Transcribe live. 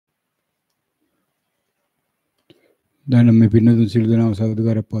දැන් මේ පින්නතුන් සිල් දනව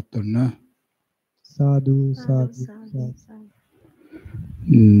සාදුකාරයක් පවත්වන්න. සාදු සාදු සාදු.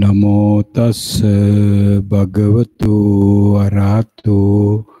 නමෝ තස් භගවතු අරහතු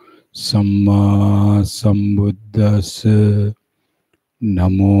සම්මා සම්බුද්දස්ස.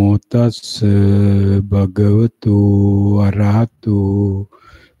 නමෝ තස් භගවතු අරහතු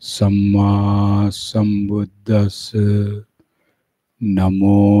සම්මා සම්බුද්දස්ස.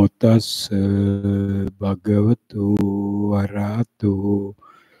 නමෝ තස් භගවතු අරහතු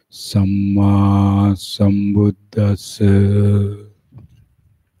සම්මා සම්බුද්දස්ස.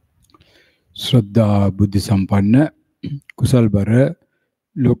 ශ්‍රද්ධා බුද්ධ සම්පන්න කුසල්බර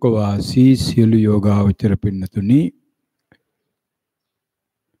ලෝකවාසී සියලු යෝගාවචර පින්නතුනි,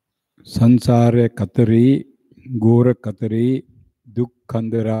 සංසාරයේ කතරී ගෝර කතරී දුක්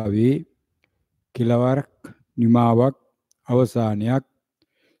කන්දරාවේ කිලවරක් නිමාවක් අවසානයක්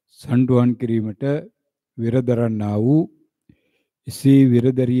සම්ඩුවන් කිරීමට විරදරන්නා වූ එසේ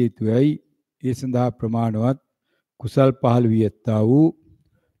විරදරිය යුතුයි. ඒ සඳහා ප්‍රමාණවත් කුසල් පහළ වී ඇත්තා වූ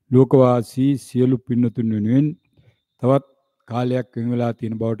ලෝකවාසී සියලු පින්නතුන් වෙනුවෙන් තවත් කාලයක් වෙන වෙලා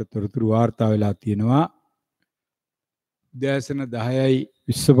තියෙන බවට තොරතුරු වාර්තා වෙලා තියෙනවා. උදෑසන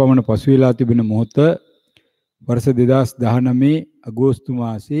 10:20 පමණ පසු වෙලා තිබෙන මොහොත වර්ෂ 2019 අගෝස්තු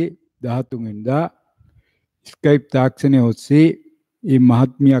මාසයේ 13 වෙනිදා ස්කයිප් තාක්ෂණය ඔස්සේ මේ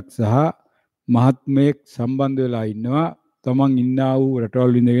මහත්මියක් සහ මහත්මයෙක් සම්බන්ධ වෙලා ඉන්නවා. තමන් ඉන්නා වූ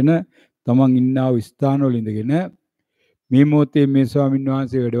රටවල් ඉඳගෙන තමන් ඉන්නා වූ ස්ථානවල ඉඳගෙන මේ මොහොතේ මේ ස්වාමීන්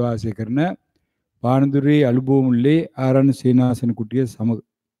වහන්සේ වැඩ වාසය කරන පානදුරේ අලුබෝමුල්ලේ ආරණ්‍ය සේනාසන කුටිය සමග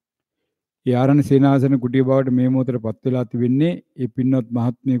ඒ ආරණ්‍ය සේනාසන කුටිය බවට මේ මොහොතටපත් වෙලා තිබෙන්නේ ඒ පින්වත්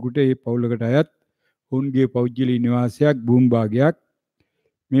මහත්මියෙකුට ඒ පවුලකට අයත් ඔවුන්ගේ පෞද්ගලික නිවාසයක් භූමි භාගයක්.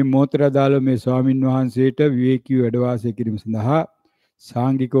 මේ මොහොතට අදාළ මේ ස්වාමින් වහන්සේට විවේකීව වැඩ වාසය කිරීම සඳහා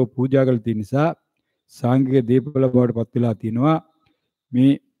සාංගිකව පූජා කළ තියෙන නිසා සාංගික දීපවල බවට පත් වෙලා තියෙනවා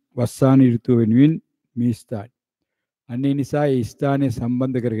මේ වස්සාන ඍතුව වෙනුවෙන් මේ ස්ථානය. අනේ නිසා ඒ ස්ථානය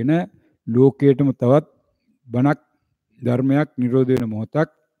සම්බන්ධ කරගෙන ලෝකයටම තවත් බණක් ධර්මයක් නිරෝධ වෙන මොහොතක්.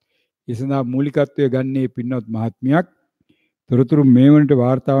 ඒ සඳහා මූලිකත්වය ගන්නේ පින්වත් මහත්මියක්. තොරතුරු මේ වනට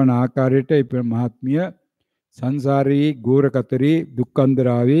වාර්තා වන ආකාරයට ඒ මහත්මිය සංසාරයේ ගෝර කතරේ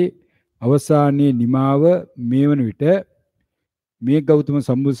දුක්ඛන්දරාවේ අවසානයේ නිමාව මේ වන විට මේ ගෞතම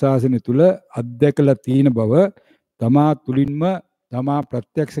සම්බුද්ධ ශාසනය තුල අත්දැකලා තියෙන බව, තමා තුලින්ම තමා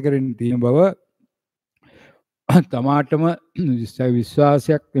ප්‍රත්‍යක්ෂ කරගෙන තියෙන බව, තමාටම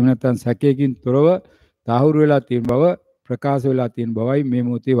විශ්වාසයක් එහෙම නැත්නම් සැකයකින් තොරව තාහුරු වෙලා තියෙන බව ප්‍රකාශ වෙලා තියෙන බවයි මේ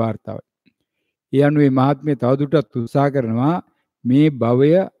මොහොතේ වාර්තාව. ඒ අනුව මේ මහත්මිය තවදුරටත් උත්සාහ කරනවා මේ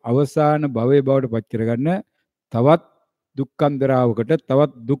භවය අවසාන භවයේ බවට පත් කරගන්න. තවත් දුක්ඛන්දරාවකට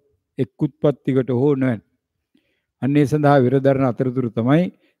තවත් දුක් එක් උත්පත්තිකට හෝ නොවන. අන්නේ සඳහා විරදරන අතරතුර තමයි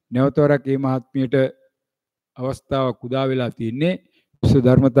නැවතවරක් මේ මහත්මියට අවස්ථාවක් උදා වෙලා තියෙන්නේ. විශ්ව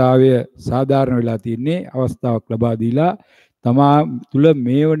ධර්මතාවය සාධාරණ වෙලා තියෙන්නේ. අවස්ථාවක් ලබා දීලා තමා තුල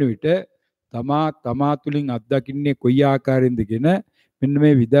මේ වන විට තමා තුලින් අත්දකින්නේ කොයි ආකාරයෙන්දගෙන මෙන්න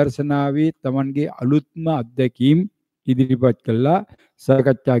මේ විදර්ශනාවේ Tamanගේ අලුත්ම අත්දැකීම් ඉදිරිපත් කළා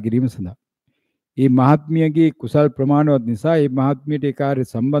සාකච්ඡා කිරීම සඳහා. මේ මහත්මියගේ කුසල් ප්‍රමාණවත් නිසා මේ මහත්මියට ඒ කාර්ය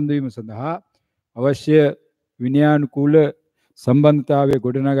සම්බන්ධ වීම සඳහා අවශ්‍ය විනයානුකූල සම්බන්ධතාවය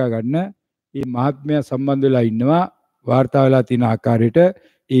ගොඩනගා ගන්න මේ මහත්මයා සම්බන්ධ වෙලා ඉන්නවා. වාර්තා වෙලා තියෙන ආකාරයට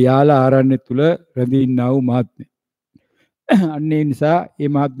ඒ යාලා ආරණ්‍ය තුල රැඳී ඉන්නා වූ මහත්මයා. අන්නේ නිසා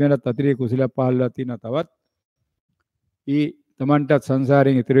මේ මහත්මයාට අතිරේක කුසල පහළලා තියෙන තවත් ඒ තමන්ටත්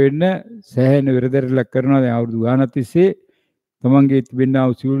සංසාරයෙන් ඈතර වෙන්න සෑහෙන විරදරලක් කරනවා. දැන් අවුරුදු ගානක් තිස්සේ තමන්ගේ තිබෙනා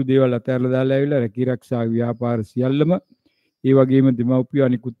වූ සියලු දේවල් අතහැරලා දාලා ඇවිල්ලා රැකී ආරක්ෂා ව්‍යාපාර සියල්ලම ඒ වගේම දෙමව්පිය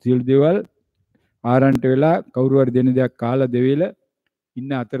අනිකුත් සියලු දේවල් ආරන්ට වෙලා කවුරු හරි දෙන දෙයක් කාලා දෙවිල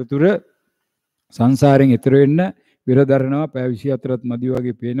ඉන්න අතරතුර සංසාරයෙන් ඈතර වෙන්න විරදරනවා. පැය 24ත් මදි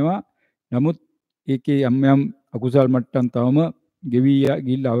වගේ පේනවා. නමුත් ඒකේ යම් අකුසල් මට්ටම් තවම ගෙවි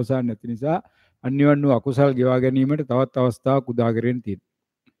ගිහිල්ලා අවසන් නැති නිසා අනිවාර්ය වූ අකුසල් ගෙවා ගැනීමට තවත් අවස්ථාවක් උදා කරගෙන තියෙනවා.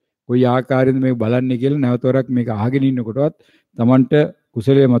 කොයි ආකාරයෙන්ද මේක බලන්නේ කියලා නැවතවරක් මේක අහගෙන ඉන්නකොටවත් Tamanට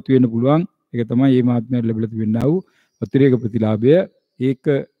කුසලයේ මතුවෙන්න පුළුවන්. ඒක තමයි මේ මහත්මයාට ලැබිලා තිබෙනා වූ අතිරේක ප්‍රතිලාභය. ඒක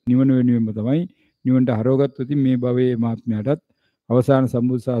නිවන වෙනුවෙන්ම තමයි නිවන්ට හරවගත්තොත් මේ භවයේ මහත්මයාටත් අවසාන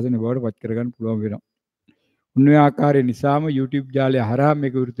සම්බුද්ධ ශාසනය බවට පත් කරගන්න පුළුවන් වෙනවා. උන්වේ ආකාරය නිසාම YouTube ජාලය හරහා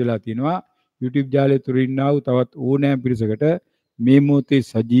මේක විරුද්ධ වෙලා තියෙනවා. YouTube ජාලය තුර ඉන්නා වූ තවත් ඕනෑම පිරිසකට මේ මොහොතේ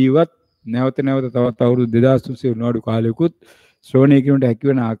සජීවත් නැවත තවත් අවුරුදු 2300 වුණාඩු කාලයකුත් ශ්‍රවණය කිරීමට හැකි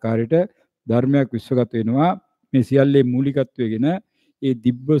වෙන ආකාරයට ධර්මයක් විශ්වගත වෙනවා. මේ සියල්ලේ මූලිකත්වයේගෙන ඒ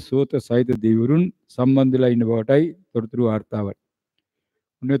දිබ්බ සෝත සහිත දෙවිවරුන් සම්බන්ධ වෙලා ඉන්න බවටයි තොරතුරු වාර්තාවයි.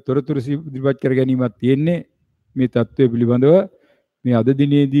 උන්නේ තොරතුරු ඉදිරිපත් කර ගැනීමක් තියෙන්නේ මේ தત્ත්වය පිළිබඳව මේ අද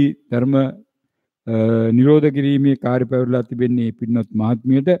දිනේදී ධර්ම නිරෝධ කිරීමේ කාර්ය පැවරලා තිබෙන්නේ පින්වත්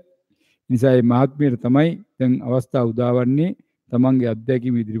මහත්මියට. නිසා මේ මහත්මියට තමයි දැන් අවස්ථාව උදාවන්නේ තමන්ගේ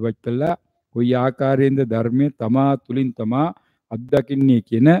අත්දැකීම් ඉදිරිපත් කළා කොයි ආකාරයෙන්ද ධර්මයේ තමා තුලින් තමා අත්දකින්නේ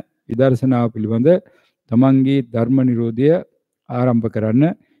කියන විදර්ශනාව පිළිබඳ තමන්ගේ ධර්ම නිරෝධය ආරම්භ කරන්න.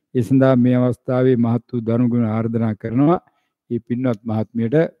 ඒ සඳහා මේ අවස්ථාවේ මහත් වූ ධර්මගුණ ආර්දනා කරනවා. මේ පින්වත්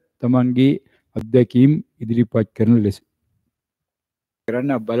මහත්මියට තමන්ගේ අත්දැකීම් ඉදිරිපත් කරන ලෙස.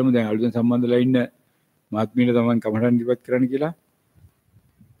 කරන්න බලමු දැන් අලුතෙන් සම්බන්ධලා ඉන්න මහත්මියට තමන් කමටහන් ඉදිරිපත් කරන්න කියලා.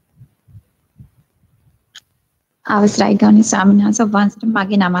 අවසරයි ගෞරවනීය ස්වාමීන් වහන්සේ ඔබ වහන්සේට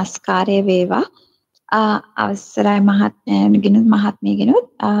මගේ নমස්කාරය වේවා. අවසරයි මහත්මියගෙනුත්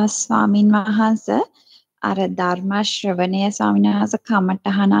ස්වාමීන් වහන්සේ අර ධර්ම ශ්‍රවණය ස්වාමීන් වහන්සේ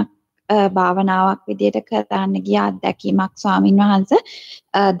කමඨහනක් භාවනාවක් විදියට කරන්න ගිය අත්දැකීමක් ස්වාමීන් වහන්සේ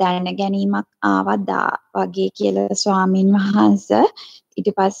දැන ගැනීමක් ආවදා වගේ කියලා ස්වාමීන් වහන්සේ ඊට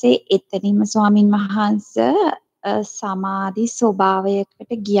පස්සේ එතනින්ම ස්වාමීන් වහන්සේ සමාධි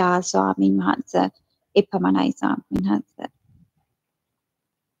ස්වභාවයකට ගියා ස්වාමීන් වහන්සේ එපමණයි ස්වාමීන් වහන්සේ.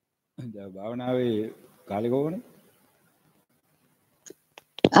 දැන් භාවනාවේ කාලය කොහොමද?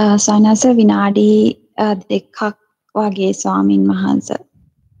 සනස විනාඩි 2ක් වගේ ස්වාමීන් වහන්සේ.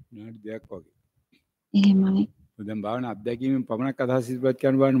 විනාඩි 2ක් වගේ. එහෙමයි. දැන් භාවනා අත්දැකීමෙන් පමණක් අදහස් ඉදිරිපත්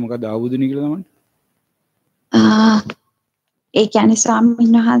කරන්න බලන්න මොකද ආවුදුනේ කියලා තමයි. ඒ කියන්නේ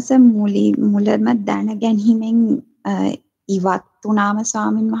ස්වාමීන් වහන්සේ මුලම දැන ගැනීමෙන් ඉවත් වුණාම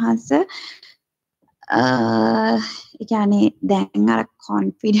ස්වාමීන් වහන්සේ ඒ කියන්නේ දැන් අර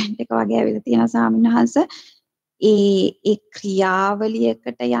කොන්ෆිඩන්ට් එක වගේ ඇවිල්ලා තියෙන ස්වාමීන් වහන්සේ ඒ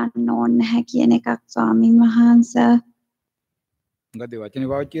ක්‍රියාවලියකට යන්න ඕනේ නැහැ කියන එකක් ස්වාමීන් වහන්සේ. මොකද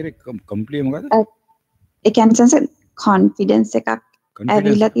වචනේ පාවිච්චි කරේ කම්ප්ලීට් මොකද? ඒ කියන්නේ කොන්ෆිඩන්ස් එකක්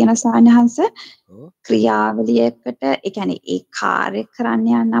ඇවිල්ලා තියෙන ස්වාමීන් වහන්සේ ක්‍රියාවලියකට ඒ කියන්නේ ඒ කාර්ය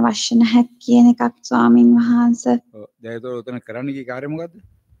කරන්න යන්න අවශ්‍ය නැහැ කියන එකක් ස්වාමීන් වහන්සේ. ඔව් දැන් ඒක උතන කරන්න ගිය කාර්ය මොකද්ද?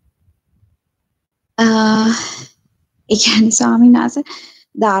 ඒ කියන්නේ ස්වාමීන් වහන්සේ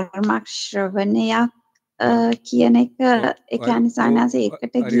ධර්ම ශ්‍රවණයක් කියන එක ඒ කියන්නේ සානස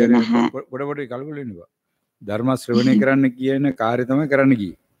එකට ගියේ නැහැ. පොඩ කල්පල වෙනවා. ධර්ම ශ්‍රවණය කරන්න කියන කාර්ය තමයි කරන්න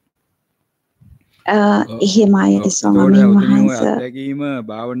ගියේ. එහෙමයි ස්වාමීන් වහන්සේ. අත්දැකීම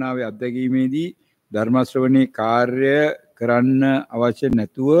භාවනාවේ අත්දැකීමේදී ධර්ම ශ්‍රවණේ කාර්ය කරන්න අවශ්‍ය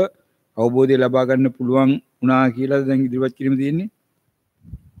නැතුව අවබෝධය ලබා ගන්න පුළුවන් වුණා කියලා දැන් ඉදිරිපත් කිරීම තියෙන්නේ.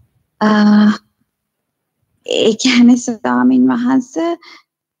 ඒ කියන්නේ ස්වාමීන් වහන්සේ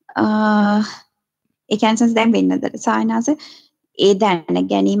ඒ කියන්නේ දැන් වෙන්නද සායනාස ඒ දැන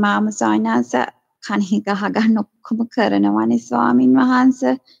ගැනීමම සායනාස කණේ ගහ ගන්න ඔක්කොම කරනවනේ ස්වාමීන්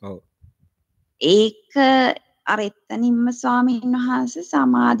වහන්සේ. ඔව්. ඒක අර එතනින්ම ස්වාමීන් වහන්සේ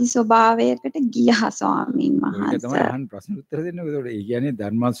සමාධි ස්වභාවයකට ගියා ස්වාමීන් වහන්සේ. ඒක තමයි අහන්න ප්‍රශ්න උත්තර දෙන්න. ඒකට ඒ කියන්නේ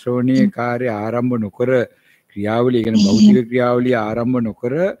ධර්ම ශ්‍රවණීය කාර්ය ආරම්භ නොකර ක්‍රියාවලිය කියන්නේ භෞතික ක්‍රියාවලිය ආරම්භ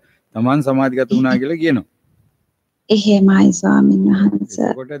නොකර Taman සමාධිගත වුණා කියලා කියනවා. එහෙමයි ස්වාමීන් වහන්සේ.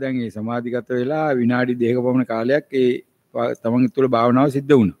 ඒකට දැන් මේ සමාධිගත වෙලා විනාඩි 2ක පමණ කාලයක් ඒ තමන් තුළ භාවනාව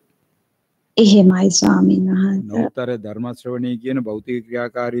සිද්ධ වුණා. එහෙමයි ස්වාමීන් වහන්සේ. නෝතර ධර්ම ශ්‍රවණී කියන භෞතික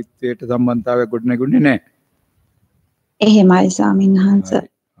ක්‍රියාකාරීත්වයට සම්බන්ධතාවයක් ගොඩනැගුණේ නැහැ. එහෙමයි ස්වාමීන් වහන්සේ.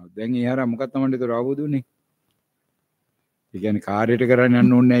 දැන් ඒ හරහා මොකක්ද තමන්ට ඒතර අවබෝධ වුනේ? ඒ කියන්නේ කාර්යයට කරන්න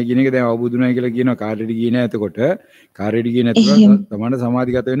යන්න ඕනේ නැහැ කියන එක දැන් අවබෝධ වුණා කියලා කියනවා. කාර්යයට ගියේ නැහැ. එතකොට කාර්යයට ගියේ නැතුව තමන්ට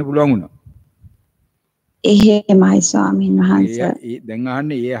සමාධිගත වෙන්න පුළුවන් වුණා. එහෙමයි ස්වාමීන් වහන්සේ. දැන්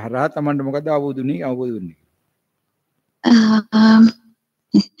අහන්නේ ඒ හරහා තමන්ට මොකද අවබෝධ වුනේ? අවබෝධ වුනේ.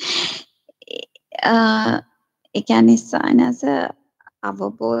 ඒ කියන්නේ සානස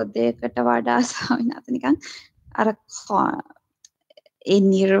අවබෝධයකට වඩා සානස නිකන් අර ඒ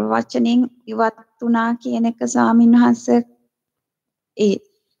නිර්වචනෙන් ඉවත් වුණා කියන එක ස්වාමීන් වහන්සේ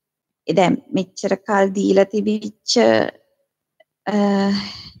ඒ දැන් මෙච්චර කල් දීලා තිබිච්ච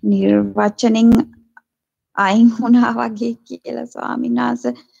නිර්වචනෙන් අයින් වුණා වගේ කියලා ස්වාමීන්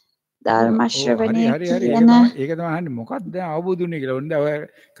වහන්සේ ධර්ම ශ්‍රවණය කියන ඒක තමයි අහන්නේ මොකක්ද දැන් අවබෝධ වුනේ කියලා. ඔන්න ඔය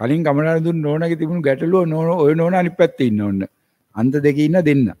කලින් ගමනට දුන්න නෝනාගේ තිබුණු ගැටලුව ඔය නෝනා අනිත් පැත්තේ ඉන්න ඕන. අන්ත දෙකේ ඉන්න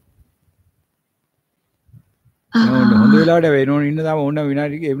දෙන්න. හොඳ වෙලාවට වෙනෝන ඉන්න තාම ඕන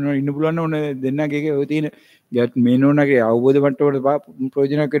විනාඩි ඉන්න පුළුවන් ඕන දෙන්නගේ ඔය තියෙන මේ නෝනාගේ අවබෝධ මට්ටමට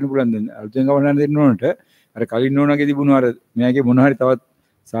ප්‍රයෝජනයක් වෙන්න පුළුවන් දැන් අලුතෙන් ගමනට දෙන්න ඕනට අර කලින් නෝනාගේ තිබුණු අර මෙයාගේ මොන හරි තවත්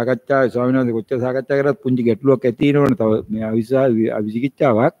සාකච්ඡා ස්වාමීන් වහන්සේ කොච්චර සාකච්ඡා කරත් පුංචි ගැටලුවක් ඇති වෙනවනේ තව මේ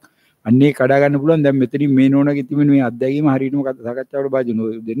අවිචිකිච්ඡාවක් අන්නේ කඩා ගන්න පුළුවන්. දැන් මෙතනින් මේ නෝනාගේ තිබෙන මේ අත්දැකීම හරියටම සාකච්ඡාවට භාජන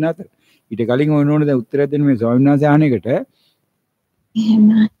දෙන්න අතර ඊට කලින් ඔය නෝන දැන් උත්තරයක් දෙන්න මේ ස්වාමීන් වහන්සේ අහන එකට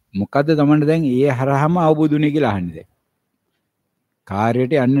එහෙමයි. මොකද්ද තමන්ට දැන් ඒ හරහාම අවබෝධ වුනේ කියලා අහන්නේ දැන්.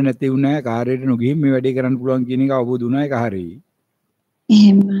 කාර්යයට යන්න නැති වුණා කාර්යයට නොගිහින් මේ වැඩේ කරන්න පුළුවන් කියන එක අවබෝධ වුණා ඒක හරියි.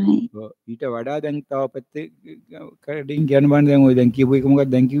 එහෙමයි. ඊට වඩා දැන් තව පැත්තේ කඩින් කියන්න බෑ දැන් ඔය දැන් කියපු එක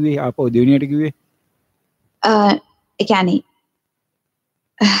මොකක්ද දැන් කිව්වේ ආපහු දෙවෙනියට කිව්වේ ඒ කියන්නේ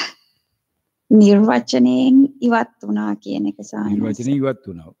නිර්වචනයෙන් ඉවත් වුණා කියන එක සාහනස. නිර්වචනයෙන් ඉවත්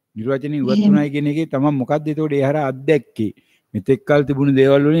වුණා. නිර්වචනයෙන් ඉවත් වුණායි කියන එකේ තමයි මොකද්ද ඒතකොට ඒ හර අත්දැක්කේ. මෙතෙක් කල් තිබුණු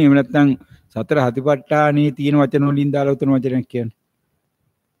දේවල් වලින් එහෙම නැත්නම් සතර හතිපට්ඨානේ තියෙන වචන වලින් දාලා උතන වචනයක් කියන්නේ.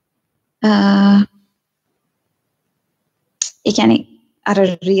 ඒ කියන්නේ අර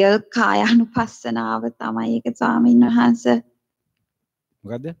රියල් කායානුපස්සනාව තමයි ඒක ස්වාමීන් වහන්සේ.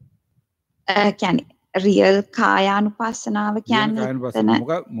 මොකද්ද? කියන්නේ රියල් කායානුපස්සනාව කියන්නේ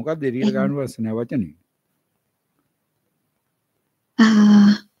මොකද්ද රියල් කායානුපස්සනාව වචනේ?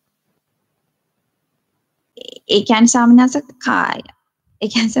 ඒ කියන්නේ ස්වාමීන් වහන්සේ කාය. ඒ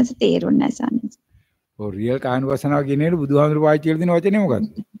කියන්නේ තේරුන්නේ නැහැ ස්වාමීන් වහන්සේ. ඔව් රියල් කායානුපස්සනාව කියන එක බුදුහාමුදුරු පාවිච්චි කරලා දෙන වචනේ මොකද්ද?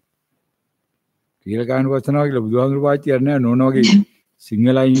 රියල් කායානුපස්සනාව කියලා බුදුහාමුදුරු පාවිච්චි කරන්නේ නැහැ නෝන වගේ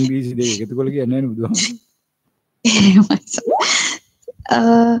සිංහල ඉංග්‍රීසි දෙක එකතු කරලා කියන්නේ නැහැ නේ බුදුහාමුදුරු.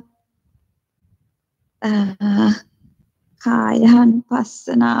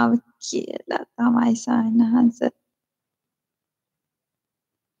 කායානුපස්සනාව කියලා තමයි සානහස.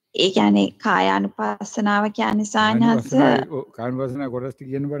 ඒ කියන්නේ කායානුපස්සනාව කියන්නේ සානහස. කායානුපස්සනාව කොටස් ටික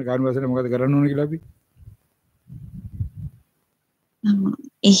කියන්න බෑ. කායානුපස්සනාව මොකද කරන්න ඕන කියලා අපි?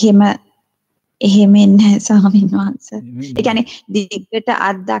 එහෙම නැහැ ස්වාමීන් වහන්සේ. ඒ කියන්නේ දිගට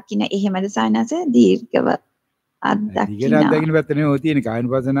අත්දකින්න එහෙමද සානහස දීර්ඝව අත්දකින්න. දිගට අත්දකින්න පැත්ත නෙවෙයි ඔය තියෙන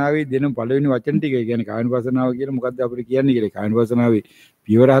කායනුපස්සනාවේ දෙන පළවෙනි වචන ටික. ඒ කියන්නේ කායනුපස්සනාව කියලා මොකද්ද අපිට කියන්නේ කියලා. කායනුපස්සනාවේ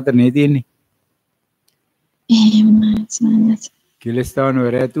පියවර හතර නේ තියෙන්නේ. එහෙමයි සානහස. කෙලස්තාවන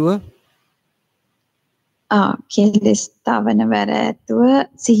වර ඇතුව කෙලස්තාවන වර ඇතුව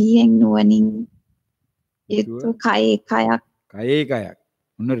සිහියෙන් නුවණින් යුතු කයේ කයක්. කයේ කයක්.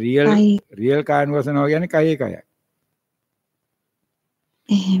 ඔන්න රියල් කායනුපස්සනාව කියන්නේ කයේ කයක්.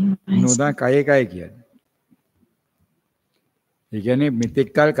 එහෙමයි. නෝදා කයේ කය කියන්නේ. ඒ කියන්නේ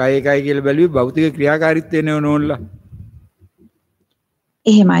මෙතෙක් කල කයේ කය කියලා බැලුවේ භෞතික ක්‍රියාකාරීත්වය නේ නෝන්ලා.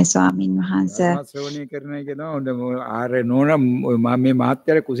 එහෙමයි ස්වාමින් වහන්සේ. ශ්‍රවණය කරන එක තමයි හොඳ ආර නෝන මේ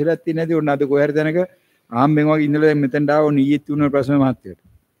මාත්‍යාර කුසලයක් තියෙන නැති ඔන්න අද කොහේ හරි දැනක ආම්බෙන් වගේ ඉඳලා දැන් මෙතෙන්ට ආව නීයත් තුන ප්‍රශ්න මාත්‍යාට.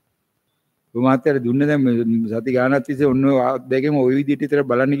 ඔය මාත්‍යාර දුන්නේ දැන් සති ගානක් තිස්සේ ඔන්න දෙකෙම ওই විදිහට විතර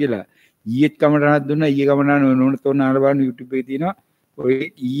බලන්න කියලා. ඊයේත් කමරහක් දුන්නා ඊයේ කමරහන නෝන තෝරන ආල බලන්න YouTube එකේ තියෙනවා. ඔය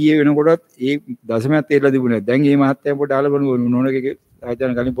ඊයේ වෙනකොටත් ඒ දශමයක් තේරලා තිබුණේ. දැන් මේ මාත්‍යාර පොඩ්ඩ ආල බලමු නෝනගේ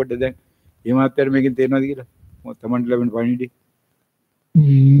ආයතන කලින් පොඩ්ඩ දැන් මේ මාත්‍යාර මේකෙන් තේරෙනවද කියලා. තමන්ට ලැබෙන පණිවිඩය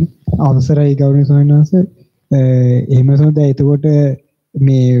අවසරයි ගෞරවනීය ස්වාමීන් වහන්සේ. එහෙම සෝද එතකොට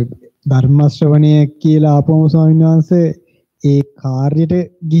මේ ධර්ම ශ්‍රවණය කියලා ආපුවම ස්වාමීන් වහන්සේ ඒ කාර්යයට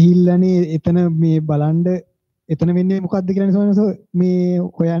ගිහිල්ලානේ එතන මේ බලන්න එතන වෙන්නේ මොකද්ද කියලා ස්වාමීන් වහන්සේ මේ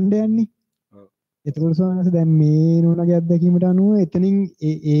හොයන්න යන්නේ. එතකොට ස්වාමීන් වහන්සේ දැන් මේ නෝනාගේ අත්දැකීමට අනුව එතනින්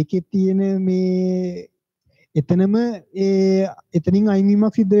ඒකේ තියෙන මේ එතනම එතනින්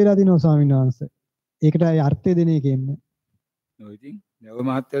අයින්වීමක් සිද්ධ වෙලා තියෙනවා ස්වාමීන් වහන්සේ. ඒකට අර්ථය දෙන එකෙන්න. ඔය ඉතින් ඔය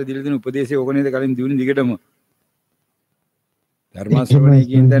මහත්තයා දීලා දෙන උපදේශය ඕක නේද කලින් දිනුන දිගටම ධර්ම ශ්‍රවණය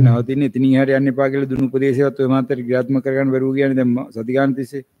කියන දැන් නවතින්නේ එතනින් එහාට යන්න එපා කියලා දුන්න උපදේශයවත් ඔය මහත්තයා ක්‍රියාත්මක කරගන්න බැරුව කියන්නේ දැන් සතිගාන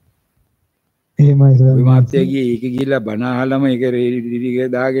තිස්සේ එහෙමයි සර් ඔය මහත්තයා ගියේ ඒක ගිහිල්ලා බණ අහලම ඒක රේඩියෝ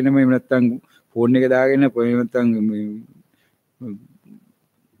එක දාගෙනම එහෙම නැත්නම් ෆෝන් එක දාගෙන එහෙම නැත්නම්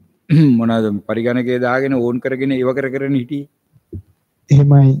මොනවාද පරිගණකයේ දාගෙන ඕන් කරගෙන ඒව කරගෙන හිටියේ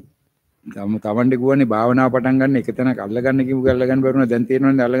එහෙමයි තමන්ට ගුවන්නේ භාවනාව පටන් ගන්න එක තැනක අල්ලගන්න කිව්ව අල්ලගන්න බැරුණා දැන්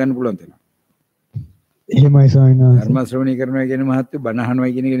තේරෙනවනේ අල්ලගන්න පුළුවන් තැන. එහෙමයි ස්වාමීන් වහන්සේ. ධර්ම ශ්‍රවණය කරනවා කියන්නේ මහත්තු බණ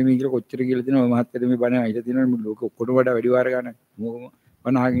අහනවා කියන එක නෙමෙයි කියලා කොච්චර කියලා දෙනවා. ඔය මහත්තයා මේ බණ අහලා තියෙනවනේ ලෝක ඔක්කොටම වඩා වැඩි වාර ගන්න. මොකම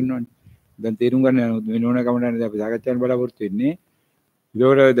බණ අහගෙන ඉන්නවනේ. දැන් තේරුම් ගන්න මේ නෝන කමඩන්නේ අපි සාකච්ඡාන බලාපොරොත්තු වෙන්නේ.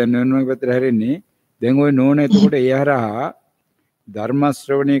 ඒකෝර දැන් නෝනගේ පැත්තට හැරෙන්නේ. දැන් ওই නෝන එතකොට ඒ හරහා ධර්ම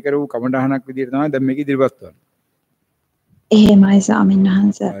ශ්‍රවණය කරපු කමඩහනක් විදිහට තමයි දැන් මේක ඉදිරිපත් කරන්නේ. එහෙමයි ස්වාමීන්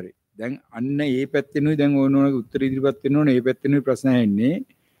වහන්සේ. හරි. දැන් අන්න ඒ පැත්තෙනුයි දැන් ඕනෝනගේ උත්තර ඉදිරිපත් වෙන්න ඕනේ. ඒ පැත්තෙනුයි ප්‍රශ්න ඇහෙන්නේ.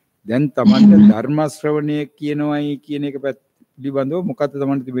 දැන් තමන්ට ධර්ම ශ්‍රවණය කියනවායි කියන එක පිළිබඳව මොකද්ද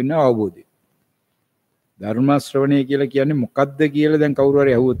තමන්ට තිබෙන අවබෝධය? ධර්ම ශ්‍රවණය කියලා කියන්නේ මොකද්ද කියලා දැන් කවුරු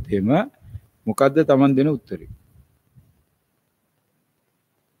හරි අහුවොත් එහෙම මොකද්ද තමන් දෙන උත්තරේ?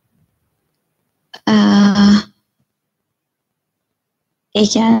 ඒ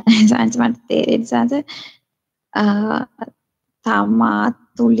කියන්නේ සංස්මත් තේරෙන්නේ තමා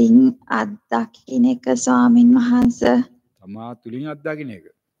තුලින් අත්දකින්න එක ස්වාමින් වහන්සේ. තමා තුලින් අත්දකින්න එක.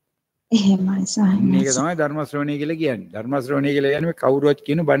 එහෙමයි ස්වාමීන් මේක තමයි ධර්ම ශ්‍රවණය කියලා කියන්නේ. ධර්ම ශ්‍රවණය කියලා කියන්නේ කවුරුවත්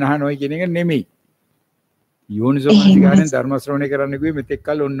කියන බණ අහනවයි කියන එක නෙමෙයි. යෝනිසෝ මනසිකාරයෙන් ධර්ම ශ්‍රවණය කරන්න කිව්වේ මෙතෙක්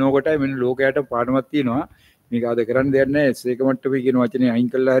කල් ඔන්න ඕකටයි මෙන්න ලෝකයට පාඩමක් තියෙනවා. මේක අද කරන්න දෙයක් නැහැ. ඒක මට්ටමේ කියන වචනේ අයින්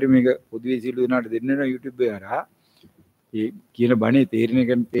කළා හරි මේක පොදුවේ සියලු දෙනාට දෙන්න වෙනවා YouTube එක හරහා. ඒ කියන බණේ තේරෙන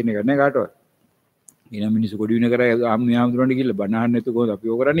ගන්න කාටවත්. ඊළඟ මිනිස්සු කොඩි වින කරා ආම්නියාම්දුරන්ට ගිහලා බණ අහන්න නැතුව කොහොමද අපි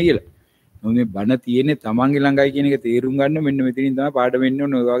ඕක කරන්නේ කියලා. මොකද මේ බණ තියෙන්නේ තමන්ගේ ළඟයි කියන එක තේරුම් ගන්න මෙන්න මෙතනින් තමයි පාඩම වෙන්න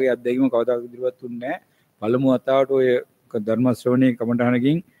ඕනේ. ඔය වගේ අත්දැකීම කවදාවත් ඉදිරියවත් උන්නේ නැහැ. පළමු වතාවට ඔය ධර්ම ශ්‍රවණයේ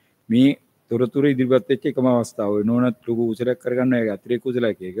කමඨහනකින් මේ තොරතුරු ඉදිරිපත් වෙච්ච එකම අවස්ථාව. නෝනත් ලොකු කුසලයක් කරගන්න ඒක අතිරේක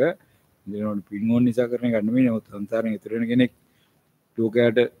කුසලයක් ඒක. දෙනෝන පින්ෝන් නිසා කරන එක නෙමෙයි. නමුත් සංසාරයෙන් ඈතර වෙන කෙනෙක්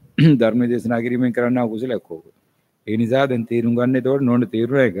ලෝකයට ධර්ම දේශනා කිරීමෙන් කරන්නා කුසලයක් ඕක. ඒ නිසා දැන් තේරුම් ගන්න. ඒතකොට නෝන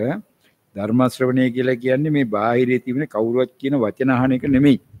තේරුණ එක ධර්ම ශ්‍රවණය කියලා කියන්නේ මේ බාහිරයේ තිබෙන කවුරුවත් කියන වචන අහන එක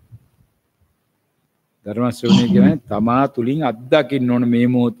නෙමෙයි. ධර්ම ශ්‍රවණය කියන්නේ තමා තුලින් අත්දකින්න ඕන මේ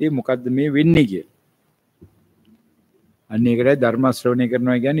මොහොතේ මොකද්ද මේ වෙන්නේ කියලා. අන්න ඒකයි ධර්ම ශ්‍රවණය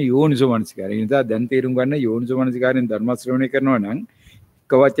කරනවා කියන්නේ යෝනිසෝ මනසිකාරය. ඒ නිසා දැන් තේරුම් ගන්න යෝනිසෝ මනසිකාරයෙන් ධර්ම ශ්‍රවණය කරනවා නම්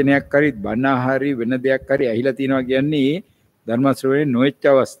එක වචනයක් හරි බණ හරි වෙන දෙයක් හරි ඇහිලා තියනවා කියන්නේ ධර්ම ශ්‍රවණය නොවෙච්ච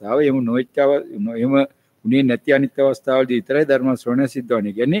අවස්ථාව. එහෙම උනේ නැති අනිත් අවස්ථාවලදී විතරයි ධර්ම ශ්‍රවණය සිද්ධ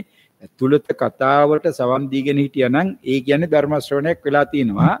වෙන්නේ. කියන්නේ ඇතුළත කතාවට සවන් දීගෙන හිටියානම් ඒ කියන්නේ ධර්ම ශ්‍රවණයක් වෙලා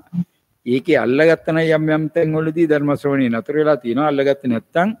තිනවා. ඒකේ අල්ලගත්තන යම් තැන්වලදී ධර්ම ශ්‍රවණය නතර වෙලා තිනවා. අල්ලගත්තේ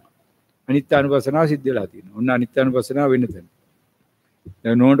නැත්තම් අනිත්‍යානුපස්සනාව සිද්ධ වෙලා තියෙනවා. ඔන්න අනිත්‍යානුපස්සනාව වෙන්න තැන.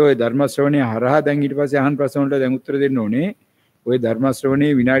 දැන් නෝඩ ඔය ධර්ම ශ්‍රවණය හරහා දැන් ඊට පස්සේ අහන ප්‍රශ්න වලට දැන් උත්තර දෙන්න ඕනේ. ඔය ධර්ම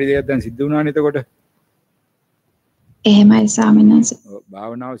ශ්‍රවණේ විනාඩි දෙකක් දැන් සිද්ධ වුණානේ එතකොට. එහෙමයි ස්වාමීන් වහන්සේ.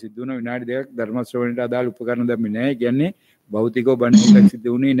 භාවනාව සිද්ධ වුණ විනාඩි දෙකක් ධර්ම ශ්‍රවණයට අදාළ උපකරණ දැම්මේ නැහැ. කියන්නේ භෞතිකව බණ හිතක් සිද්ධ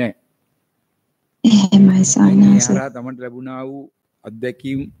වුණේ නැහැ. එහෙමයි ස්වාමීන් වහන්සේ. හරහා තමන්ට ලැබුණා වූ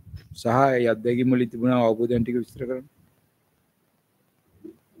අත්දැකීම් සහ ඒ අත්දැකීම් වල තිබුණා අවබෝධයන් ටික විස්තර කරන්න.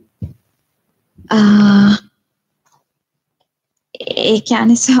 ඒ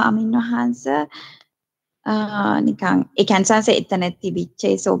කියන්නේ ස්වාමීන් වහන්සේ නිකන් ඒ කියන්නේ එතන තිබිච්ච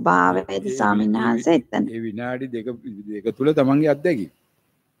ඒ ස්වභාවයද ස්වාමීන් වහන්සේ එතන ඒ විනාඩි දෙක තුල තමන්ගේ අත්දැකීම්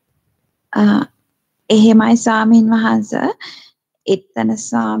එහෙමයි ස්වාමීන් වහන්සේ එතන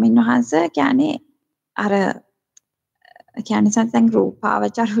ස්වාමීන් වහන්සේ කියන්නේ අර කියන්නේ සත්‍යං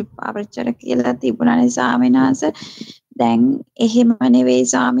රූපාවචර කියලා තිබුණානේ ස්වාමීන් වහන්සේ දැන් එහෙම නෙවෙයි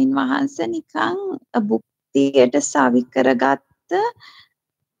ස්වාමීන් වහන්සේ නිකන් භුක්තියට සවි කරගත්ත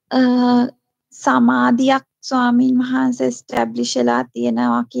සමාධියක් ස්වාමීන් වහන්සේ ස්ටැබ්ලිෂ් වෙලා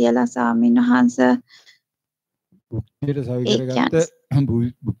තියෙනවා කියලා ස්වාමීන් වහන්සේ භුක්තියට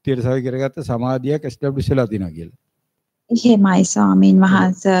සවි කරගත්ත සමාධියක් ස්ටැබ්ලිෂ් වෙලා තියෙනවා කියලා. එහෙමයි ස්වාමීන්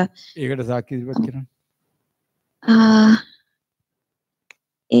වහන්සේ. ඒකට සාක්ෂි ඉදිරිපත් කරන්න.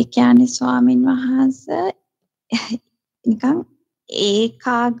 ඒ කියන්නේ ස්වාමීන් වහන්සේ නිකන්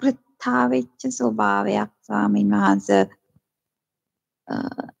ඒකාග්‍රතාව වෙච්ච ස්වභාවයක් ස්වාමීන් වහන්සේ.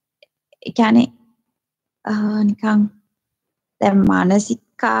 ඒ කියන්නේ නිකන් දැන්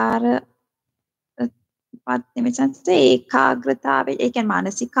මානසිකාර පත් නෙමෙයි ඒකාග්‍රතාවය ඒ කියන්නේ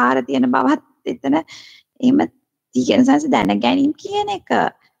මානසිකාර තියෙන බවත් එතන එහෙම තියෙන සංස දැන ගැනීම කියන එක.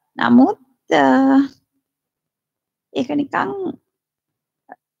 නමුත් ඒක නිකන්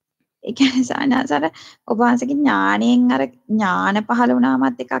ඒ කියන්නේ සානසර ඔබ වහන්සේගේ ඥාණයෙන් අර ඥාන පහළ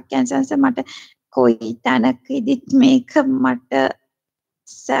වුණාමත් එකක් කියන්නේ මට කොයි තැනකදීත් මේක මට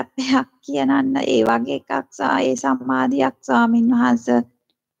සැපයක් කියනන්න ඒ වගේ එකක් ඒ සම්මාදියක් ස්වාමීන් වහන්සේ.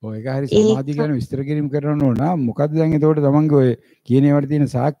 ඔය එක හරි සමාධිය ගැන විස්තර කිරීම කරන්න ඕන. මොකද්ද දැන් එතකොට තමන්ගේ ඔය කියන ඒවාට තියෙන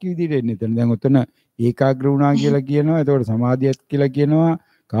සාක්ෂි විදිහට එන්නේ. එතන දැන් ඔතන ඒකාග්‍ර වුණා කියලා කියනවා. එතකොට සමාධියත් කියලා කියනවා.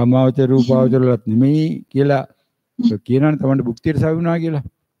 කාමාවචර රූපාවචර වලත් නෙමෙයි කියලා කියනවනේ තමන්ට භුක්තියට සවි වුණා කියලා.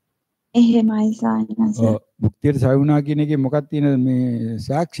 එහෙමයි සායනස. ඔව් භුක්තියට සවි වුණා කියන එකේ මොකක්ද තියෙන මේ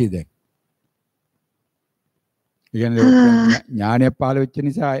සාක්ෂිය දැන්? කියන්නේ ඥානය පහළ වෙච්ච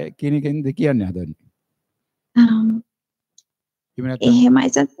නිසා කියන එකෙන්ද කියන්නේ හදන්නේ. එහෙමයි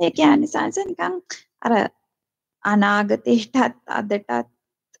සත්‍ය කියන්නේ සංස නිකන් අර අනාගතේටත් අදටත්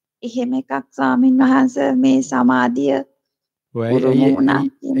එහෙම එකක් ස්වාමින් වහන්සේ මේ සමාධිය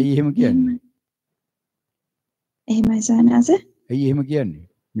ඇයි එහෙම කියන්නේ? එහෙමයි සානස. ඇයි එහෙම කියන්නේ?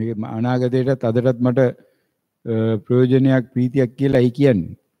 මේක අනාගතේටත් අදටත් මට ප්‍රයෝජනයක් ප්‍රීතියක් කියලා ඇයි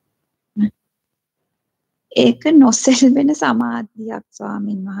කියන්නේ? ඒක නොසෙල්වෙන සමාධියක්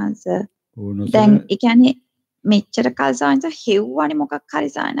ස්වාමින් වහන්සේ. දැන් ඒ කියන්නේ මෙච්චර කල් සාංශ හෙව්වනේ මොකක් හරි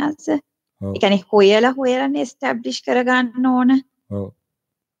සානස. ඒ කියන්නේ හොයලා එස්ටැබ්ලිෂ් කරගන්න ඕන. ඔව්.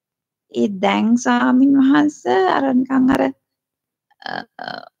 ඒ දැන් ස්වාමින් වහන්සේ අර නිකන් අර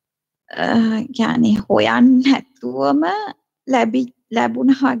කියන්නේ හොයන්න නැතුවම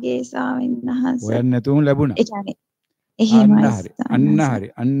ලැබුණා වගේ ස්වාමින් වහන්සේ. හොයන්න නැතුවම ලැබුණා. ඒ කියන්නේ එහෙමයි. අන්න හරි.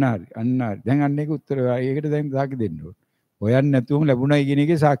 දැන් අන්න ඒක උත්තර ඒකට දැන් සාක්ෂි දෙන්න ඕන. හොයන්න නැතුවම ලැබුණයි කියන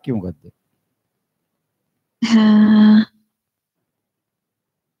එකේ සාක්ෂිය මොකද්ද?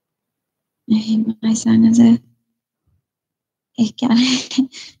 එහෙමයි සානස. ඒ කියන්නේ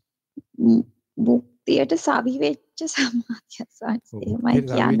භුක්තියට සවි වෙච්ච සමාධිය සාංශ එහෙමයි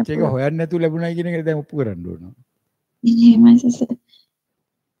කියන්න ඒක පුළුවන්. හොයන්න නැතුව ලැබුණයි කියන එක දැන් ඔප්පු කරන්න ඕන. එහෙමයි සසර.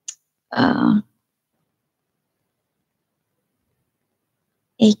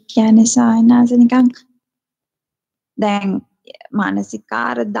 ඒ කියන්නේ සායනාස නිකන් දැන්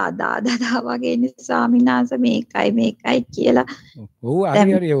මානසිකාර දදා වගේ ඉන්නේ ස්වාමීන් වහන්සේ මේකයි කියලා. ඔව්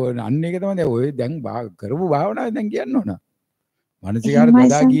හරි අන්න ඒක තමයි ඔය දැන් කරපු භාවනාව දැන් කියන්න ඕන. මානසිකාර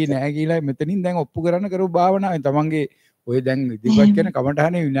දදා ගියේ නැහැ කියලා මෙතනින් දැන් ඔප්පු කරන්න කරපු භාවනාවෙන් තමන්ගේ ඔය දැන් ඉදිරිපත් කරන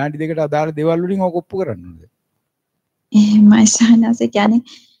කමටහනේ විනාඩි දෙකට අදාළ දේවල් වලින් ඔක ඔප්පු කරන්න ඕනද? එහෙමයි සායනාස කියන්නේ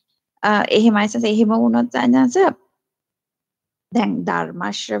එහෙමයි සස එහෙම වුණොත් සායනාස දැන් ධර්ම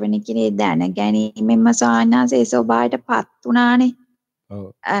ශ්‍රවණය කියන්නේ දැන ගැනීමෙන්ම සායනාසේ ස්වභාවයටපත් උනානේ. ඔව්.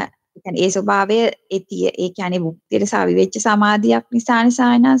 ඒ ස්වභාවය ඒ කියන්නේ මුක්තියට සවිවෙච්ච සමාධියක් නිසානේ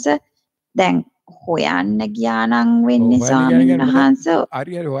සායනාස දැන් හොයන්න ගියා නම් වෙන්නේ ස්වාමීන් වහන්සේ.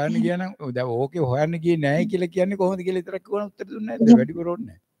 හරි හොයන්න ගියා නම් දැන් ඕකේ හොයන්න ගියේ නැහැ කියලා කියන්නේ කොහොමද කියලා විතරක් කොහොමද උත්තර දුන්නේ නැද්ද? වැඩිපුර ඕනේ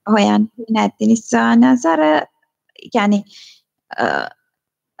නැහැ. හොයන්න නැති නිසා නසර කියන්නේ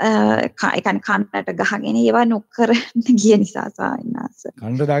ඒකන් කන්නට ගහගෙන ඒවා නොකරන්න ගිය නිසා සායනාස.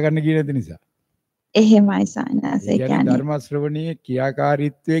 කන්නට දාගන්න ගියේ නැති නිසා. එහෙමයි සායනාස. ඒ කියන්නේ ධර්ම ශ්‍රවණයේ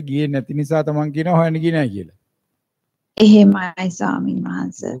ක්‍රියාකාරීත්වයේ ගියේ නැති නිසා තමන් කියනවා හොයන්න ගියේ නැහැ කියලා. එහෙමයි ස්වාමීන්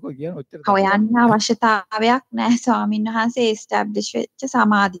වහන්සේ. ඕක කියන ඔච්චර හොයන්න අවශ්‍යතාවයක් නැහැ ස්වාමීන් වහන්සේ එස්ටැබ්ලිෂ් වෙච්ච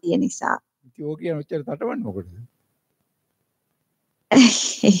සමාධිය නිසා. ඉතින් ඕක කියන ඔච්චර තටවන්නේ මොකටද?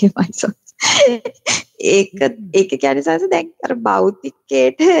 එහෙමයි. ඒක කියන්නේ සාස දැන් අර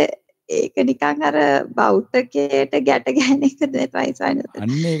භෞතිකයට ඒක නිකන් අර භෞතිකයට ගැට ගැහෙන එක දෙපයි සායනත.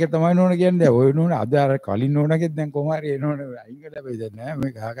 අන්න ඒක තමයි නෝන කියන්නේ. ඔය නෝන අද අර කලින් නෝනගෙත් දැන් කොහොම හරි එනෝන අයින් කරලා බෙදන්නේ නැහැ.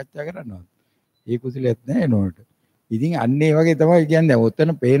 මේක සාකච්ඡා කරනවා. ඒ කුසලයක් නැහැ නෝනට. ඉතින් අන්න ඒ වගේ තමයි කියන්නේ.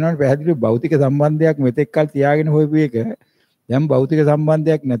 ඔතන පේනවනේ පැහැදිලි භෞතික සම්බන්ධයක් මෙතෙක් කල් තියාගෙන හොයපු එක දැන් භෞතික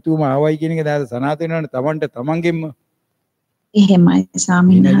සම්බන්ධයක් නැතුවම ආවයි කියන එක දැන් සනාත වෙනවනේ Tamanට Tamanගෙම. එහෙමයි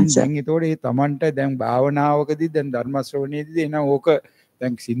ස්වාමීන් වහන්සේ. දැන් ඒතකොට මේ Tamanට දැන් භාවනාවකදී දැන් ධර්ම ශ්‍රවණයේදී එන ඕක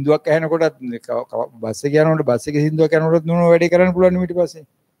දැන් සින්දුවක් ඇහෙනකොටත් බස් එක යනකොට බස් එකේ සින්දුවක් යනකොටත් නෝන වැඩේ කරන්න පුළුවන් ඊට පස්සේ.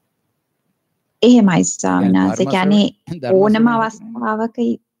 එහෙමයි ස්වාමීන් වහන්සේ. කියන්නේ ඕනම අවස්ථාවක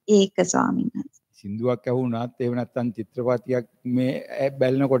ඒක ස්වාමීන් වහන්සේ. සින්දුවක් ඇහුණාත් එහෙම නැත්නම් චිත්‍රපටියක් මේ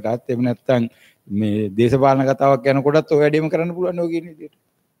බැලනකොටත් එහෙම නැත්නම් මේ දේශපාලන කතාවක් යනකොටත් ඔය වැඩේම කරන්න පුළුවන් නෝ කියන විදිහට.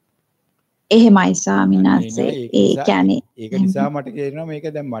 එහෙමයි ස්වාමීන් වහන්සේ. ඒ කියන්නේ ඒක නිසා මට කියනවා මේක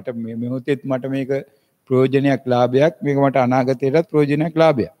දැන් මට මේ මොහොතේත් මට මේක ප්‍රයෝජනයක් ලාභයක් මේක මට අනාගතයටත් ප්‍රයෝජනයක්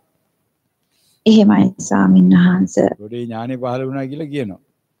ලාභයක්. එහෙමයි ස්වාමීන් වහන්සේ. ඒකේ ඥානෙ පහළ වුණා කියලා කියනවා.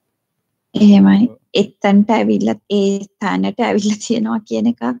 එහෙමයි. එතනට ඇවිල්ලා ඒ තැනට ඇවිල්ලා තියෙනවා කියන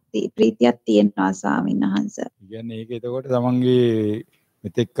එකක් ප්‍රීතියක් තියෙනවා ස්වාමීන් වහන්සේ. කියන්නේ ඒක එතකොට තමන්ගේ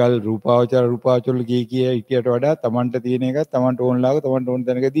මෙතෙක්කල් රූපාවචර කී හිටියට වඩා තමන්ට තියෙන එක තමන්ට ඕනලාක තමන්ට ඕන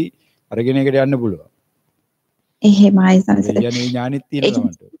තැනකදී අරගෙන එකට යන්න පුළුවන්. එහෙමයි සංසද. ඒ කියන්නේ ඥානෙත් තියෙනවා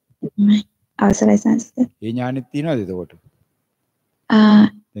තමන්ට. අවසරයි සංසද. ඒ ඥානෙත් තියෙනවද එතකොට?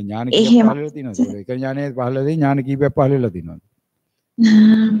 දැන් ඥාන කීයක් පහළ වෙලා තියෙනවද? ඒක ඥානෙ පහළ වෙලා ඥාන කීපයක් පහළ වෙලා තියෙනවද?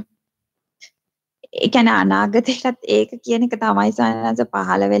 ඒ කියන්නේ අනාගතයටත් ඒක කියන එක තමයි සානස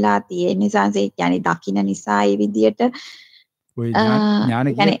පහළ වෙලා තියෙන නිසා ඒ කියන්නේ දකින්න නිසා ඒ විදියට ඔය ඥාන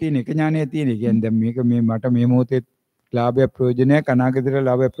කීයක් තියෙන එක ඥානයක් තියෙන. කියන්නේ දැන් මේක මේ මට මේ මොහොතේ ලාභය ප්‍රයෝජනයක් අනාගතයට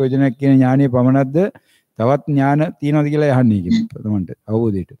ලාභය ප්‍රයෝජනයක් කියන ඥානෙ පමණක්ද තවත් ඥාන තියෙනවද කියලා අහන්නේ කියන්නේ තමන්ට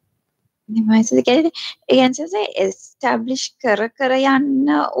අවබෝධයට. නිමයිසද කියන්නේ ඒ කියන්නේ එස්ටැබ්ලිෂ් කර යන්න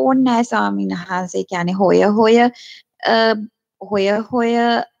ඕනේ නැහැ ස්වාමීන් වහන්සේ. කියන්නේ හොය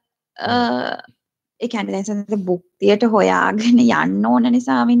ඒ කියන්නේ දැන් සඳ බුක්තියට හොයාගෙන යන්න ඕනනේ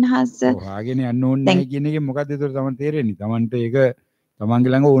ස්වාමීන් වහන්සේ. හොයාගෙන යන්න ඕනේ නැහැ කියන එකෙන් මොකද්ද ඒතර තමන් තේරෙන්නේ? තමන්ට ඒක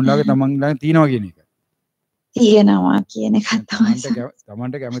තමන්ගේ ළඟ ඕනලාගේ තමන් ළඟ තියනවා කියන එක. තියෙනවා කියන එක තමයි.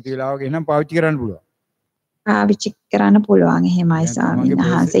 තමන්ට කැමති වෙලාවක එනම් පාවිච්චි කරන්න පුළුවන්. පාවිච්චි කරන්න පුළුවන් එහෙමයි ස්වාමීන්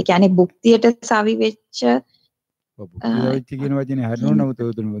වහන්සේ. කියන්නේ බුක්තියට සවි වෙච්ච බුක්තිය කියන වචනේ හරිනව නමුත්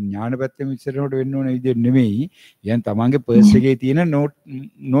උතුම් ඥාන පැත්තෙන් ඉස්සරහට වෙන්න ඕන විදිහ නෙමෙයි. يعني තමන්ගේ පර්ස් එකේ තියෙන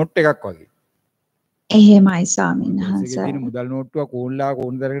නෝට් එකක් වගේ. එහෙමයි ස්වාමීන් වහන්සේ. තියෙන මුදල් නෝට්ටුවක් ඕන්ලා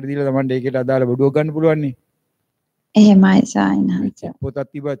ඕන තරකට දීලා තමන්ට ඒකට අදාළ බඩුවක් ගන්න පුළුවන් නේ. එහෙමයි ස්වාමීන් වහන්සේ. පොතක්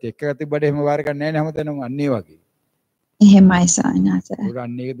තිබ්බා චෙක් එකක් තිබ්බට එහෙම වාර ගන්න නැහැ නේ හැමතැනම අන්න ඒ වගේ. එහෙමයි ස්වාමීන් වහන්සේ.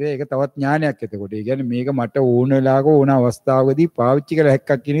 අන්න ඒක තවත් ඥානයක් එතකොට. ඒ කියන්නේ මේක මට ඕන වෙලාවක ඕන අවස්ථාවකදී පාවිච්චි කළ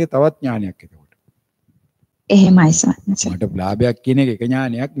හැක්කක් කියන එක තවත් ඥානයක් එතකොට. එහෙමයි ස්වාමීන් වහන්සේ. මට ලාභයක් කියන එක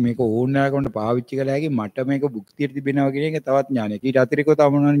ඥානයක් මේක ඕන වෙලාවකට පාවිච්චි කළ හැකි මට මේක බුක්තියට තිබෙනවා කියන එක තවත් ඥානයක්. ඊට අතිරික්තව තව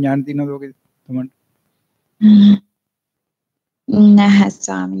මොනවද ඥාන තියෙනවද ඔකේ තමන්ට? නැහැ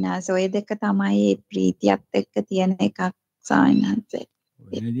ස්වාමීන් වහන්සේ. ඔය දෙක තමයි ප්‍රීතියත් එක්ක තියෙන එකක් ස්වාමීන් වහන්සේ.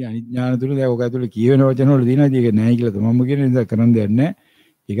 එනදී අනිඥාන තුල දැන් ඔක ඇතුලේ කියවෙන වචන වල දිනවද ඒක නැහැ කියලා තමන්ම කියන නිසා කරන්න දෙයක් නැහැ.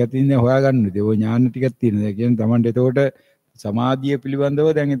 ඒකත් ඉන්නේ හොයාගන්න ඕනේ. ඔය ඥාන ටිකක් තියෙනවා. ඒ කියන්නේ Tamanට එතකොට සමාධිය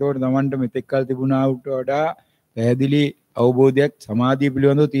පිළිබඳව දැන් එතකොට Tamanට මෙතෙක් කල් තිබුණා වඩා පැහැදිලි අවබෝධයක් සමාධිය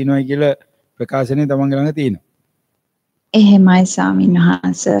පිළිබඳව තියෙනවා කියලා ප්‍රකාශනය Tamanගේ ළඟ තියෙනවා. එහෙමයි ස්වාමීන්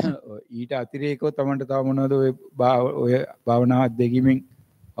වහන්සේ. ඊට අතිරේකව Tamanට තව මොනවද ඔය භාවනා අධ්‍යක්ීමෙන්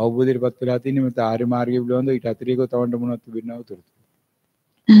අවබෝධයටපත් වෙලා තියෙන්නේ මත ආර්ය මාර්ගය පිළිබඳව ඊට අතිරේකව Tamanට මොනවද තිබෙනවද උතුරු?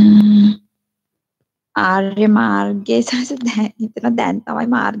 ආර්ය මාර්ගයේ හිතන දැන් තමයි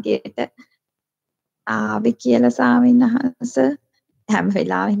මාර්ගයට ආවේ කියලා ස්වාමීන් වහන්සේ හැම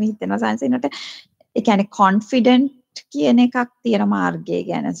වෙලාවෙම හිතනවා සංසිනට ඒ කියන්නේ කොන්ෆිඩන්ට් කියන එකක් තියෙන මාර්ගය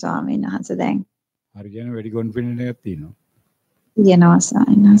ගැන ස්වාමීන් වහන්සේ දැන් හරි කියන්නේ වැඩි කොන්ෆිඩන්ට් එකක් තියෙනවා. තියෙනවා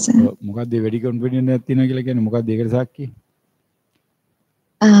ස්වාමීන් වහන්සේ. මොකක්ද වැඩි කොන්ෆිඩන්ට් එකක් තියෙනවා කියලා කියන්නේ මොකක්ද ඒකට සාක්ෂි?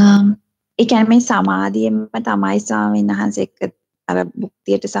 ඒ කියන්නේ මේ සමාධියෙම තමයි ස්වාමීන් වහන්සේ එක්ක අර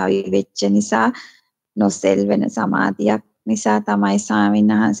භුක්තියට සවි වෙච්ච නිසා නොසෙල් වෙන සමාධියක් නිසා තමයි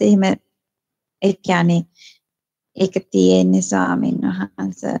ස්වාමීන් වහන්සේ එහෙම ඒ කියන්නේ ඒක තියෙන්නේ ස්වාමීන්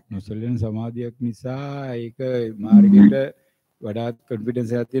වහන්සේ. නොසෙල් වෙන සමාධියක් නිසා ඒක මාර්ගයට වඩාත්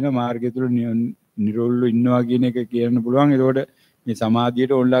කොන්ෆිඩන්ස් එකක් තියෙන මාර්ගය තුල නිරෝල්ව ඉන්නවා කියන එක කියන්න පුළුවන්. ඒකෝට මේ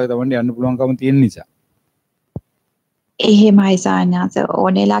සමාධියට ඕන්ලාගේ තමයි යන්න පුළුවන්කම තියෙන නිසා. එහෙමයි සායනාස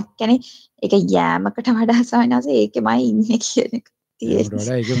ඕනෙලක් කියන්නේ ඒක යෑමකට වඩා සායනාස ඒකෙමයි ඉන්නේ කියන එක තියෙන්නේ. ඒකට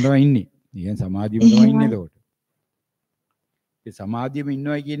වඩා ඒකම තමයි ඉන්නේ. ඉතින් සමාධියම තමයි ඉන්නේ ඒකට. ඒ සමාධියම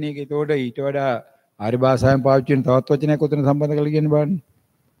ඉන්නවා කියන එක ඒකට ඊට වඩා ආර්ය භාෂාවෙන් පාවිච්චි වෙන තවත් වචනයක් උතන සම්බන්ධ කරලා කියන්න බලන්න.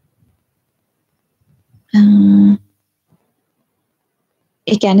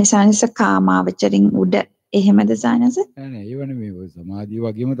 ඒ කියන්නේ සායනස කාමාවචරින් උඩ එහෙමද සායනස? නෑ ඒවනේ මේ සමාධිය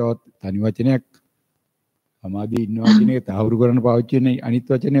වගේම තවත් තනි වචනයක් සමාධිය ඉන්නවා කියන එක තහවුරු කරන පාවිච්චි වෙන අනිත්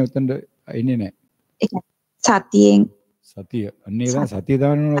වචනේ උතන ඉන්නේ නෑ. සතියෙන් සතිය අන්න ඒක සතිය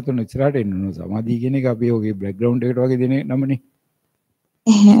දාන්න උතන ඉස්සරහට එන්න ඕන. සමාධිය කියන එක අපි ඔගේ බෑග්ග්‍රවුන්ඩ් එකට වගේ දෙන නමනේ.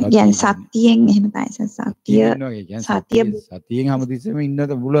 يعني සතියෙන් එහෙම තමයි සතියෙන් හැමතිස්සෙම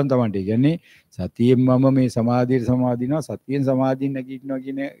ඉන්නත පුළුවන් තමයි. ඒ කියන්නේ සතියෙන් මම මේ සමාධියට සමාදිනවා සතියෙන් සමාධියෙන් නැගිටිනවා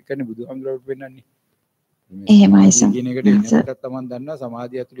කියන එකනේ බුදුහාමුදුරුවෝ පෙන්නන්නේ. එහෙමයි කියන එකට ඉන්නකොටත් තමන් දන්නවා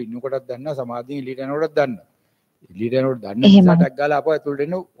සමාධිය ඇතුළේ ඉන්නකොටත් දන්නවා සමාධියෙන් එළියට යනකොටත් දන්නවා. එළියට යනකොට දන්න නිසාටක් ගාලා අපෝ ඇතුළට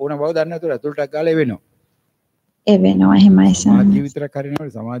එන්න ඕන බව දන්න ඇතුළටක් ගාලා එවෙනවා. එවෙනවා එහෙමයි සමාධිය විතරක්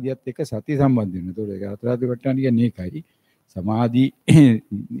හරිනකොට සමාධියත් එක්ක සතිය සම්බන්ධ වෙනවා. ඒතකොට ඒක අතරාදි වට්ටාන කියන්නේ ඒකයි.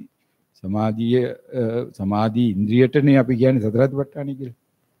 සමාධි ඉන්ද්‍රියටනේ අපි කියන්නේ සතරාදි වට්ටාන කියලා.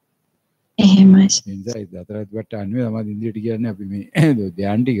 එහෙමයි. එනිසා සතරාදි වට්ටාන නෙවෙයි සමාධි ඉන්ද්‍රියට කියන්නේ අපි මේ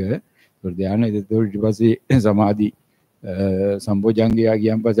ධ්‍යාන ටික. ඒක ධ්‍යාන ඊට පස්සේ සමාධි සම්පෝජංගය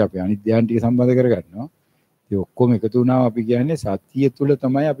ගියන් පස්සේ අපි අනිත් ධ්‍යාන ටික සම්බන්ධ කරගන්නවා. ඒ ඔක්කොම එකතු වුණාම අපි කියන්නේ සතිය තුල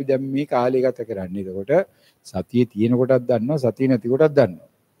තමයි අපි දැන් මේ කාලය ගත කරන්නේ. එතකොට සතිය තියෙන කොටත් දන්නවා සතිය නැති කොටත් දන්නවා.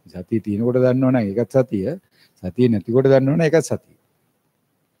 සතිය තියෙන කොට දන්නවනම් ඒකත් සතිය. සතිය නැති කොට දන්නවනම් ඒකත් සතිය.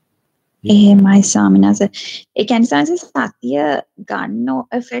 එහෙමයි ස්වාමිනාස. ඒ කියන්නේ සතිය ගන්න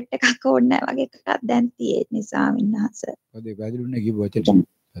එෆෙක්ට් එකක් ඕනේ වගේ එකක් දැන් තියෙන්නේ ස්වාමිනාස. ඔය දෙක පැහැදිලිුනේ කිව්ව වචන.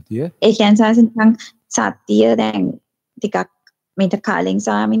 සතිය. ඒ කියන්නේ නිකන් සතිය දැන් ටිකක් මේක කලින්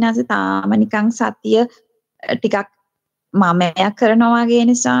ස්වාමිනාස තාම නිකන් සතිය ටිකක් මමයා කරනවා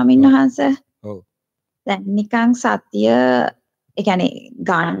වගේනේ ස්වාමින්වහන්සේ. ඔව්. දැන් නිකන් සතිය ඒ කියන්නේ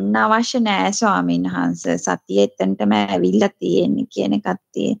ගන්න අවශ්‍ය නෑ ස්වාමීන් වහන්සේ සතිය එතනටම ඇවිල්ලා තියෙන්නේ කියන එකක්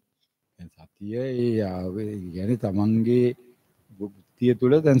තියෙන්නේ. සතිය කියන්නේ තමන්ගේ බුද්ධිය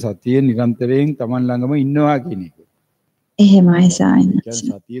තුළ දැන් සතිය නිරන්තරයෙන් තමන් ළඟම ඉන්නවා කියන එක. එහෙමයි සායනස්.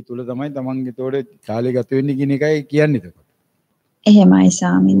 සතිය තුළ තමයි තමන්ගේ තෝඩ කාලය ගත වෙන්නේ කියන එකයි කියන්නේ එතකොට. එහෙමයි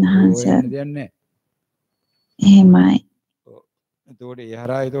ස්වාමීන් වහන්සේ. ඔය දෙයක් නෑ. එහෙමයි. එතකොට ඒ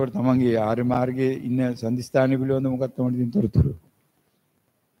හරහා එතකොට තමන්ගේ ආර්ය මාර්ගයේ ඉන්න සම්දිස්ථානය පිළිබඳව මොකක්ද තමයි ඉතින් තොරතුරු?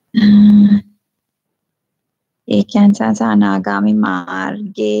 ඒ කියන්නේ අනාගාමී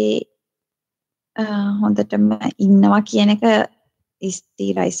මාර්ගයේ හොඳටම ඉන්නවා කියන එක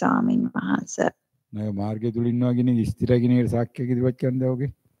ස්ථිරයි ස්වාමීන් වහන්සේ. නෑ මාර්ගය තුල ඉන්නවා කියන එක ස්ථිරයි කියන එකට සාක්ෂියක් ඉදිරිපත් කරන්න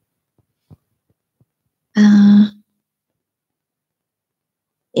ඕකේ.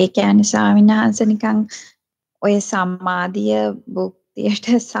 ඒ කියන්නේ ස්වාමීන් වහන්සේ නිකන් ඔය සම්මාදිය භුක්තියට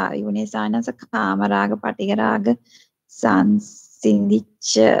සායුනේ සානස කාමරාග පටිඝරාග සංසිඳිච්ච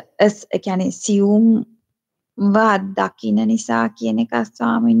ඒ කියන්නේ සියුම් වා දකින්න නිසා කියන එක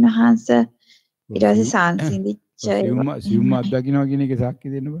ස්වාමීන් වහන්සේ ඊට පස්සේ සංසිඳිච්ච සියුම් අත්දකින්නවා කියන එක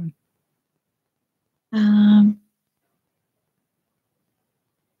සාක්ෂි දෙන්න බෑ.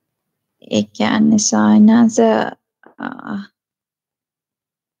 ඒ කියන්නේ සානස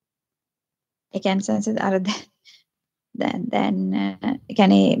ඒ කියන්නේ අර දැන් ඒ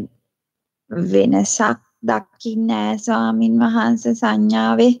කියන්නේ වෙනසක් දකින්නේ නැහැ ස්වාමින් වහන්සේ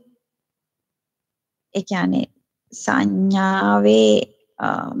සංඥාවේ. ඒ කියන්නේ සංඥාවේ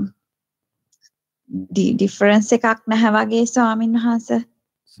ඩිෆරන්ස් එකක් නැහැ වගේ ස්වාමීන් වහන්සේ.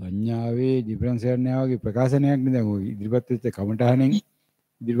 සංඥාවේ ඩිෆරන්ස් එකක් නැහැ වගේ ප්‍රකාශනයක් නේ දැන් ඔය ඉදිරිපත් වෙච්ච කමටහනෙන්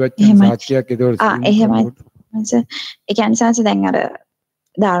ඉදිරිපත් කරන සාක්ෂියක් ඒතකොට එහෙමයි. ඒ කියන්නේ සංස දැන් අර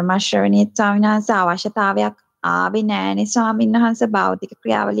ධර්ම ශ්‍රවණීය ස්වාමීන් වහන්සේ අවශ්‍යතාවයක් ආවේ නෑනේ ස්වාමීන් වහන්සේ භෞතික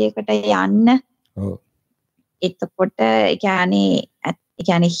ක්‍රියාවලියකට යන්න. ඔව්. එතකොට ඒ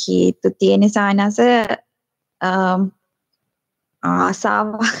කියන්නේ හේතු තියෙන සානස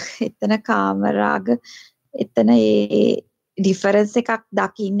ආසාවක් එතන කාමරාග එතන ඒ ඩිෆරන්ස් එකක්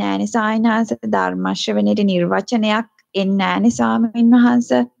දකින්න නෑනේ සායනාස ධර්ම ශ්‍රවණයේ නිර්වචනයක් එන්නේ නෑනේ ස්වාමීන්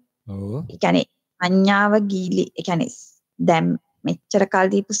වහන්සේ. ඔව්. ඒ කියන්නේ සංඥාව ගීලි ඒ කියන්නේ දැන් මෙච්චර කල්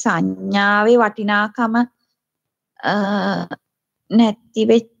දීපු සංඥාවේ වටිනාකම නැති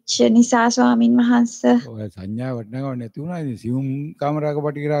වෙච්ච නිසා ස්වාමින් වහන්සේ. ඔය සංඥා වටිනාකම නැති වුණා ඉතින් සියුම් කාමරාග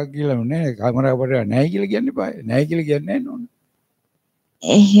පටිගරාග කියලා නෑ කාමරාග පටිගරාග නැහැ කියලා කියන්න එපා. නැහැ කියලා කියන්නේ නැහැ නෝන.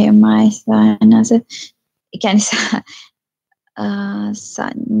 එහෙමයි ස්වාමීන්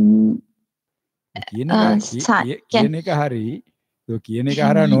ඒ කියන්නේ කියන එක හරි. ඔය කියන එක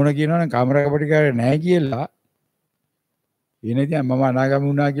හරහා නෝන කියනවනම් කාමරාග පටිගරාග නැහැ කියලා එනේ දැන් මම අනාගාමී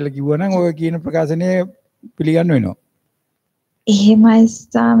වුණා කියලා කිව්වනම් ඔය කියන ප්‍රකාශනය පිළිගන්න වෙනවා. එහෙමයි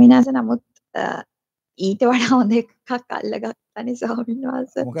ස්වාමීන් වහන්සේ නමුත් ඊට වඩා හොඳ එකක් අල්ලගත්තානේ ස්වාමීන්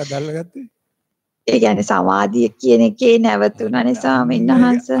වහන්සේ. මොකක්ද අල්ලගත්තේ? ඒ කියන්නේ සමාධිය කියන එකේ නැවතුණානේ ස්වාමීන්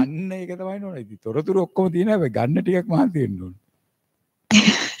වහන්සේ. අන්න ඒක තමයි නෝනේ. ඉතින් තොරතුරු ඔක්කොම තියෙන හැබැයි ගන්න ටිකක් මහන්සි වෙන්න ඕනේ.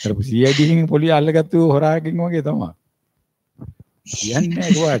 අර CID එකෙන් පොලිය අල්ලගත්තු හොරාකින් වගේ තමයි. කියන්නේ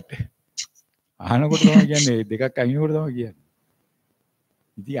කොහොමද? අහනකොට තමයි කියන්නේ දෙකක් අයිනකොට තමයි කියන්නේ.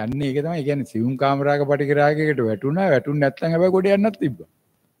 ඉතින් අන්න ඒක තමයි කියන්නේ සිවුම් කාමරාග පටිගරාගයකට වැටුණා වැටුන්නේ නැත්නම් හැබැයි ගොඩ යන්නත් තිබ්බා.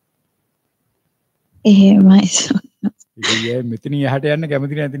 එහෙමයි. ඉතින් මෙතන යහට යන්න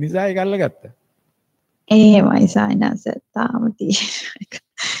කැමති නැති නිසා ඒක අල්ලගත්තා. එහෙමයි සායනස තාම තියෙනවා.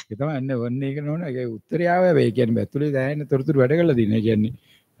 ඒ තමයි අන්න වන්නේ ඒක නෝන ඒක උත්තරය ආව හැබැයි ඒ කියන්නේ ඇතුලේ දැනෙන තොරතුරු වැඩ කරලා දින. ඒ කියන්නේ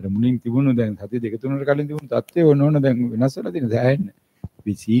අර මුලින් තිබුණු දැන් සතිය දෙක තුනකට කලින් තිබුණු තත්ත්වය ඕන දැන් වෙනස් වෙලා තියෙන දැනෙන්න.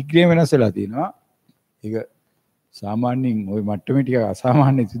 මේ ශීඝ්‍රයෙන් වෙනස් වෙලා තියෙනවා. ඒක සාමාන්‍යයෙන් ওই මට්ටමේ ටික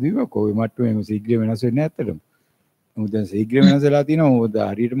අසාමාන්‍ය සිදුවීමක්. ওই මට්ටමේ ශීඝ්‍රයෙන් වෙනස් වෙන්නේ නැත්තටම. මොකද දැන් ශීඝ්‍රයෙන් වෙනස් වෙලා තියෙනවා. මොකද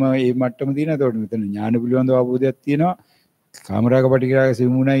හරියටම මේ මට්ටම තියෙනවා. ඒතකොට මෙතන ඥාන පිළිබඳව අවබෝධයක් තියෙනවා. කාමරාග පටිගරාග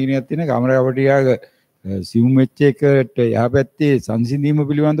සිවුමුණයි කියන එකක් තියෙනවා. කාමරාග පටිගරාග සිවුම් වෙච්ච එකට යහපැත්තේ සංසිඳීම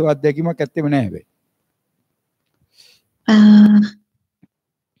පිළිබඳව අත්දැකීමක් ඇත්තෙම නැහැ හැබැයි.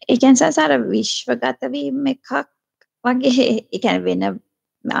 ඒ කියන්නේ සසාර විශ්වගත වීම එකක් වගේ ඒ කියන්නේ වෙන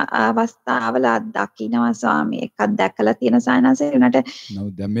අවස්ථාවල දකින්නවා ස්වාමී එකක් දැකලා තියෙන සායනසේ උනට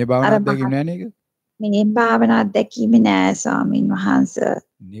නමුත් දැන් මේ භාවනා අත්දැකීම නැහැ නේද? මේ භාවනා අත්දැකීම නෑ ස්වාමීන් වහන්සේ.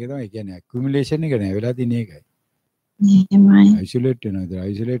 මේක තමයි කියන්නේ ඇකියුමුලේෂන් එක නෑ වෙලා තියෙන එකයි. එහෙමයි. අයිසොලේට් වෙනවා.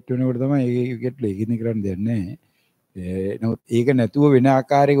 අයිසොලේට් වෙනකොට තමයි ඒකෙත් ඒකින් කරන්න දෙයක් නැහැ. නමුත් ඒක නැතුව වෙන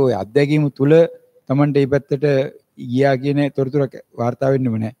ආකාරයක ওই අත්දැකීම තුල Tamante මේ පැත්තට ගියා කියන තොරතුරක් වාර්තා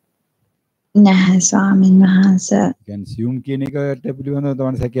වෙන්නෙම නැහැ. නැහැ ස්වාමීන් වහන්සේ. කියන්නේ සියුම් කියන එකට පිළිබඳව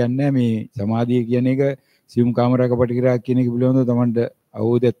තමයි සැකයක් නැහැ. මේ සමාධිය කියන එක සියුම් කාමරාග පටිගරාග කියන එක පිළිබඳව Tamante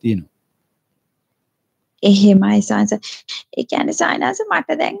අවබෝධයක් තියෙනවා. එහෙමයි සාංශ. ඒ කියන්නේ සායනස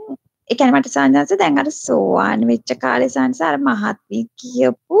මට දැන් ඒ කියන්නේ මට සාංශ දැන් අර සෝවාන් වෙච්ච කාලේ සාංශ අර මහත්මී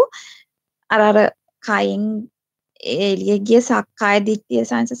කියපු අර කයින් එළිය ගිය සක්කාය දිට්ඨිය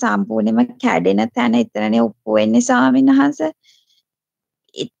සාංශ සම්පූර්ණයෙන්ම කැඩෙන තැන එතනනේ ඔප්පු වෙන්නේ ස්වාමීන් වහන්සේ.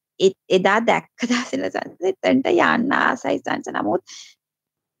 එදා දැක්ක දාසල සාංශ එතනට යන්න ආසයි සාංශ. නමුත්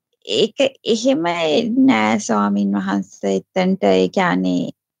ඒක එහෙම නෑ ස්වාමීන් වහන්සේ. එතනට ඒ කියන්නේ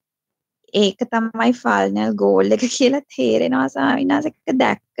ඒක තමයි ෆයිනල් ගෝල් එක කියලා තේරෙනවා ස්වාමීන් වහන්සේ. ඒක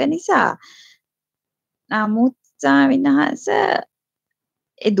දැක්ක නිසා. නමුත් ස්වාමීන් වහන්සේ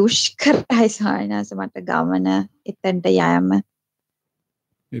ඒ දුෂ්කරයි ස්වාමීන් වහන්සේ මට ගමන එතනට යෑම.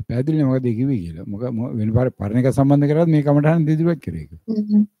 මේ පැහැදිලිනේ මොකද කිව්වේ කියලා. මොක වෙන පාර පරණ එක සම්බන්ධ කරලා මේ කමටහන් දෙදිවත් කරේ ඒක.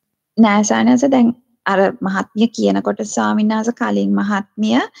 නෑ ස්වාමීන් වහන්සේ දැන් අර මහත්මිය කියනකොට ස්වාමීන් වහන්සේ කලින්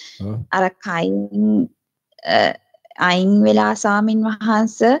මහත්මිය අර කයින් අයින් වෙලා ස්වාමින්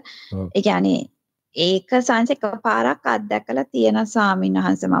වහන්සේ ඒ කියන්නේ ඒක සංස එකපාරක් අත්දැකලා තියෙන ස්වාමින්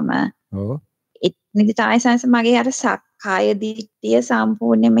වහන්සේ මම. ඔව්. එතනදි තමයි සංස මගේ අර සක්කාය දිට්ඨිය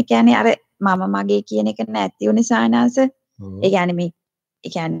සම්පූර්ණයෙන්ම කියන්නේ අර මම මගේ කියන එක නැති වුණ සානස. ඒ කියන්නේ මේ ඒ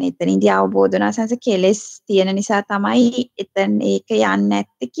කියන්නේ එතනින්දී අවබෝධ වුණා සංස කෙලස් තියෙන නිසා තමයි එතන ඒක යන්නේ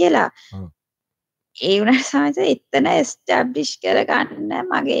නැත්තේ කියලා. ඔව්. ඒ වුණා සංස එතන එස්ටැබ්ලිෂ් කරගන්න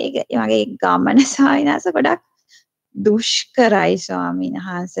මගේ ගමන සායනස ගොඩක් දුෂ්කරයි ස්වාමීන්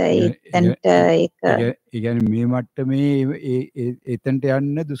වහන්සේ. එතනට ඒක ඒ කියන්නේ මේ මට්ටමේ එතනට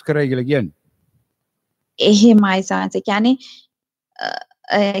යන්න දුෂ්කරයි කියලා කියන්නේ. එහෙමයි සංස. කියන්නේ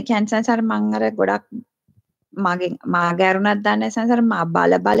කැන්සර් මං අර ගොඩක් මාගේ අරුණක් දන්නේ සංසාර මා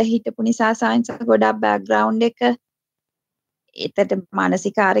බල හිටපු නිසා සයන්ස් ගොඩක් බෑග්ග්‍රවුන්ඩ් එක එතට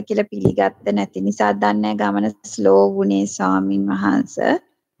මානසිකාර කියලා පිළිගත්තේ නැති නිසා දන්නේ ගමන ස්ලෝ වුණේ ස්වාමින් වහන්සේ.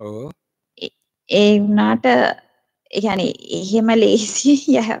 ඔව්. ඒ වුණාට ඒ කියන්නේ එහෙම ලේසි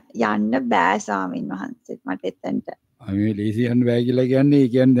යන්න බෑ ස්වාමින් වහන්සේ මට එතනට. මේ ලේසි යන්න බෑ කියලා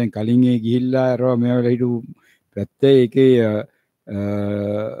කියන්නේ දැන් කලින් ඒ ගිහිල්ලා අරවා මේවල හිටු පැත්ත ඒකේ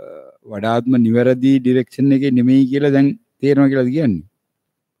වඩාත්ම නිවැරදි ඩිරෙක්ෂන් එකේ නෙමෙයි කියලා දැන් තේරෙනවා කියලාද කියන්නේ?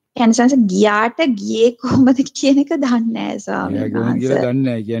 එන්සන්ස් ගියාට ගියේ කොහොමද කියන එක දන්නේ නැහැ ස්වාමීන් වහන්සේ. ගියා කියලා දන්නේ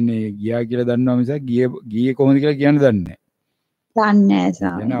නැහැ. කියන්නේ ගියා කියලා දන්නවා මිසක් ගියේ කොහොමද කියලා කියන්න දන්නේ නැහැ. දන්නේ නැහැ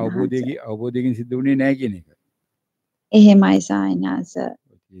ස්වාමීන් වහන්සේ. අවබෝධයෙන් සිද්ධ වුණේ නැහැ කියන එක. එහෙමයි ස්වාමීන් වහන්සේ.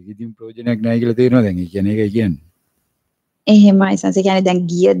 ඒක ඉතින් ප්‍රයෝජනයක් නැහැ කියලා තේරෙනවා දැන්. ඒ කියන්නේ ඒකයි කියන්නේ. එහෙමයි සංසය කියන්නේ දැන්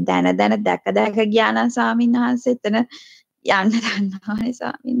ගිය දැන දැක ගියා නම් ස්වාමීන් වහන්සේ එතන යන්න දන්නවනේ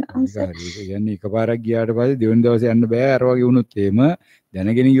ස්වාමීන් වහන්සේ. ඒක කියන්නේ එකපාරක් ගියාට පස්සේ දෙවෙනි දවසේ යන්න බෑ අර වගේ වුණොත් එහෙම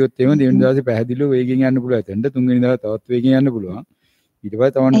දැනගෙන ගියොත් එහෙම දෙවෙනි දවසේ පැහැදිලිව වේගෙන් යන්න පුළුවන්. එතනට තුන්වෙනි දවසේ තවත් වේගෙන් යන්න පුළුවන්. ඊට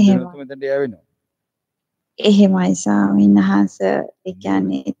පස්සේ තවන්න දෙනොත් මෙතනට යවෙනවා. එහෙමයි ස්වාමීන් වහන්සේ. ඒ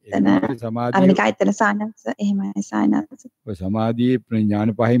කියන්නේ එතන අනිකයි එතන සානස එහෙමයි සානස. ඔය සමාධියේ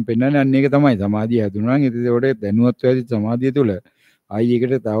ඥාන පහෙන් පෙන්වන්නේ අන්න ඒක තමයි. සමාධිය හැදුණා නම් ඒකට දැනුවත් වෙද්දි සමාධිය තුළ ආයි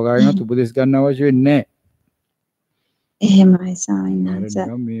ඒකට තව කාගෙන්වත් උපදෙස් ගන්න අවශ්‍ය වෙන්නේ නැහැ. එහෙමයි සානස.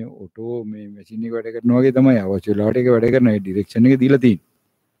 මේ ඔටෝ මේ මැෂින් එක වැඩ කරනවා වගේ තමයි අවශ්‍ය වෙලාවට ඒක වැඩ කරන ඒ ඩිරෙක්ෂන් එක දීලා තියෙන්නේ.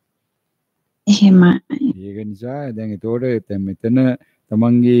 එහෙමයි. ඒක නිසා දැන් ඒතකොට මෙතන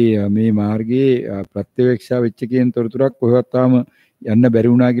තමන්ගේ මේ මාර්ගයේ ප්‍රත්‍යවේක්ෂා වෙච්ච කියන තොරතුරක් කොහෙවත් තාම යන්න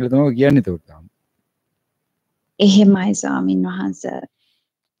බැරි වුණා කියලා තමයි කියන්නේ ඒතකොට තාම. එහෙමයි ස්වාමින් වහන්සේ.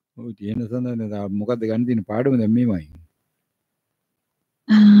 ඔව් තියෙන සඳහන් මොකද්ද ගන්න තියෙන පාඩම දැන් මේමයි.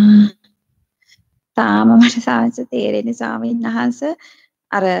 තාම මට සාංශ තේරෙන්නේ ස්වාමින් වහන්සේ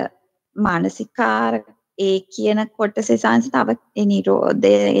අර මානසිකාර ඒ කියන කොටසේ සාංශ තව ඒ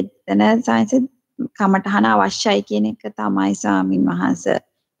නිරෝධය එතන සාංශ කමටහන අවශ්‍යයි කියන එක තමයි ස්වාමින් වහන්සේ.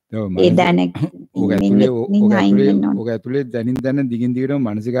 ඒ ඔක ඇතුලේ දැනින් දිගින් දිගටම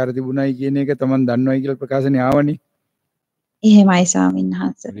මානසිකාර තිබුණයි කියන එක තමන් දන්නවයි කියලා ප්‍රකාශනේ ආවනේ. එහෙමයි ස්වාමින්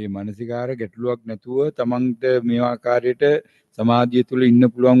වහන්සේ. මේ මානසිකාර ගැටලුවක් නැතුව තමන්ට මේ ආකාරයට සමාධිය තුල ඉන්න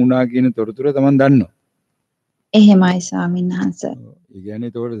පුළුවන් වුණා කියන තොරතුර තමන් දන්නවා. එහෙමයි ස්වාමින් වහන්සේ. ඒ කියන්නේ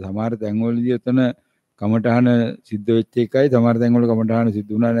ඒතකොට සමහර තැන්වලදී එතන කමටහන සිද්ධ වෙච්ච එකයි සමහර තැන්වල කමටහන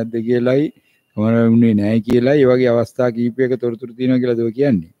සිද්ධ වුණා නැද්ද කියලායි සමහර වුණේ නැහැ කියලායි ඒ වගේ අවස්ථා කීපයක තොරතුරු තියෙනවා කියලාද ඔය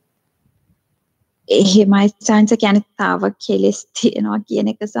කියන්නේ. එහෙමයි සංස කියන්නේ තාව කෙලස් තියෙනවා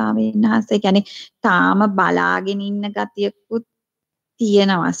කියන එක ස්වාමීන් වහන්සේ කියන්නේ තාම බලාගෙන ඉන්න ගතියකුත්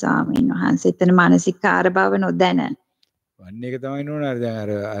තියෙනවා ස්වාමීන් වහන්සේ. එතන මානසිකාර බව නොදැන. වන්න එක තමයි නෝනා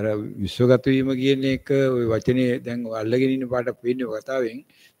අර විශ්වගත වීම කියන එක ওই වචනේ දැන් අල්ලගෙන ඉන්න පාට පේන්නේ කතාවෙන්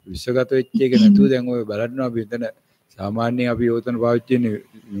විශ්වගත වෙච්ච එක නැතුව දැන් ඔය බලන්න අපි එතන සාමාන්‍යයෙන් අපි යොතන පාවිච්චි වෙන්නේ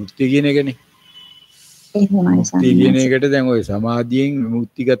මුක්තිය කියන එකනේ. එහෙමයි මුක්තිය කියන එකට දැන් ඔය සමාධියෙන්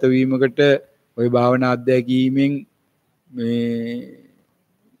මුක්තිගත වීමකට ඔය භාවනා අධ්‍යක්ීමෙන් මේ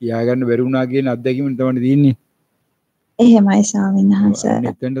කියාගන්න බැරි වුණා කියන අත්දැකීම තමයි තියෙන්නේ. එහෙමයි ස්වාමීන් වහන්සේ.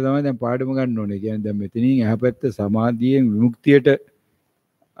 එතෙන්ට තමයි දැන් පාඩම ගන්න ඕනේ. කියන්නේ දැන් මෙතනින් එහා පැත්ත සමාධියෙන් විමුක්තියට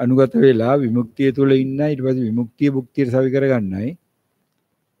අනුගත වෙලා විමුක්තිය තුල ඉන්නයි ඊට පස්සේ විමුක්තිය භුක්තියට සවි කරගන්නයි.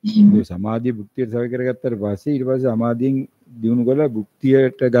 ඒ සමාධිය භුක්තියට සවි කරගත්තාට පස්සේ ඊට පස්සේ සමාධියෙන් දිනු කරලා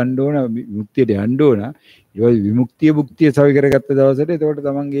භුක්තියට ගන්න ඕන විමුක්තියට යන්න ඕන. ඊට පස්සේ විමුක්තිය භුක්තිය සවි කරගත්ත දවසට එතකොට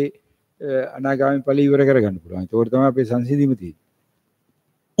තමන්ගේ අනාගාමී ඵල ඉවර කරගන්න පුළුවන්. ඒකෝර තමයි අපේ සංසිඳීම තියෙන්නේ.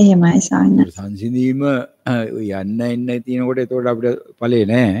 එහෙමයි සාන්න. සංසිඳීම යන්න එන්න තියෙනකොට ඒතකොට අපිට ඵලේ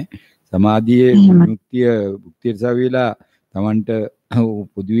නැහැ. සමාධියේ විමුක්තිය භුක්තියට සවිලා Tamanට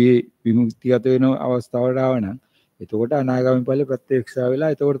පොදුවේ විමුක්තිගත වෙන අවස්ථාවට ආවනම් එතකොට අනාගාමී ඵල ප්‍රත්‍යක්ෂා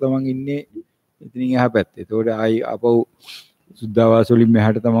වෙලා එතකොට Taman ඉන්නේ ඉතින් එහා පැත්තේ. එතකොට ආයි අපව සුද්ධාවාස වලින්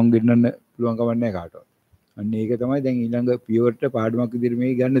මෙහාට Taman ගෙන්නන්න පුළුවන් කමක් නැහැ කාටවත්. අන්න ඒක තමයි දැන් ඊළඟ පියවරට පාඩමක් විදිහට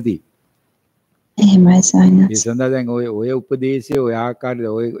මේ ගන්න තියෙන්නේ. එහෙමයි සාන්න. ඒ සඳහා දැන් ඔය උපදේශය ඔය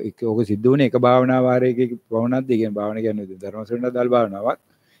ආකාරයට ඔක සිද්ධ වුණේ එක භාවනා වාරයක භවනාද්ද කියන්නේ භාවනා කියන්නේ ධර්ම ශ්‍රවණ දාල් භාවනාවක්.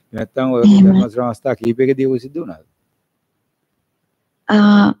 නැත්තම් ඔය ධර්ම ශ්‍රවණ අවස්ථා කීපයකදී ඔය සිද්ධ වුණාද?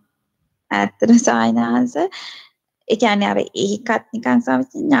 ඇත්තට සායනහස ඒ කියන්නේ අර ඒකත් නිකන්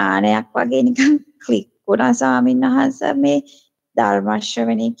ඥානයක් වගේ නිකන් ක්ලික් වුණා ස්වාමීන් වහන්සේ මේ ධර්ම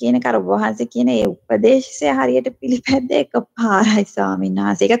ශ්‍රවණේ කියන කර වහන්සේ කියන ඒ උපදේශය හරියට පිළිපැද්ද එකපාරයි ස්වාමීන්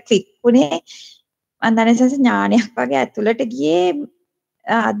වහන්සේ. ඒක ක්ලික් වුණේ අන්දනසස ඥානයක් වගේ ඇතුළට ගියේ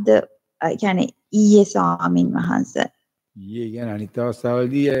අද කියන්නේ ඊයේ ස්වාමීන් වහන්සේ. ඊයේ කියන්නේ අනිත්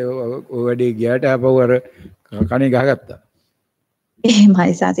අවස්ථාවලදී ඔය වැඩේ ගියාට ආපහු අර කණේ ගහගත්තා.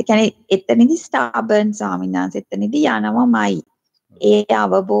 එහෙමයි සාසි. කියන්නේ එතනදී ස්ටාබර්න් ස්වාමීන් වහන්සේ එතනදී යනවාමයි. ඒ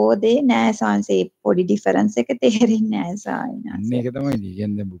අවබෝධේ නෑ සංසේ පොඩි ඩිෆරන්ස් එක තේරෙන්නේ නෑ සායනස. අන්න ඒක තමයි.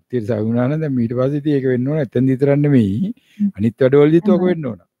 කියන්නේ බුක්තියට සවිුණා නම් දැන් ඊට පස්සේ ඉතින් ඒක වෙන්න ඕන. එතෙන් විතරක් නෙමෙයි. අනිත් වැඩවලදීත් ඔක වෙන්න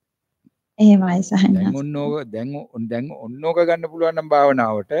ඕන. එහෙමයි සායනස. දැන් ඔන්නෝක ගන්න පුළුවන් නම්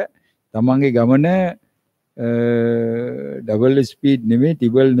භාවනාවට තමන්ගේ ගමන ඩබල් ස්පීඩ් නෙමෙයි,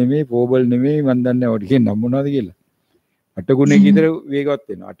 ටිබල් නෙමෙයි, ෆෝබල් නෙමෙයි, මන් දන්නේ නැහැ ඔය ටිකෙන් නම් මොනවද කියලා. 8 ගුණයක විතර වේගවත්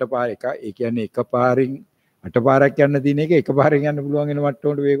වෙනවා. 8 පාර එක ඒ කියන්නේ එක පාරින් 8 පාරක් යන්න තියෙන එක එක පාරෙන් යන්න පුළුවන් වෙන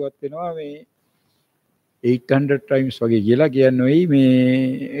මට්ටමට වේගවත් වෙනවා මේ 800 times වගේ කියලා කියන්නේ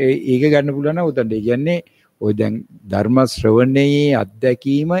මේ ඒක ගන්න පුළුවන් නම් උතන්ට. ඒ කියන්නේ ඔය දැන් ධර්ම ශ්‍රවණයේ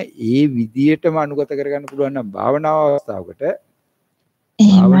අත්දැකීම ඒ විදියටම අනුගත කරගන්න පුළුවන් නම් භාවනාව අවස්ථාවකට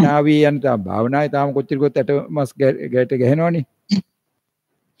භාවනාවේ යන භාවනාවේ තාම කොච්චරකවත් ඇටමස් ගැට ගහනවනේ.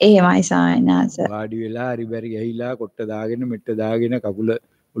 එහෙමයි සායනස. වාඩි වෙලා හරි බැරි ගහිලා කොට්ට දාගෙන මෙට්ට දාගෙන කකුල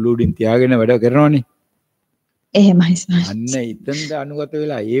උළුඩින් තියාගෙන වැඩ කරනවනේ. එහෙමයි සායනස. අන්න ඉතින්ද අනුගත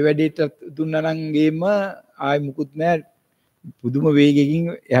වෙලා ඒ වැඩේට දුන්නා නම් ගේම ආයි මුකුත් නැහැ. පුදුම වේගයකින්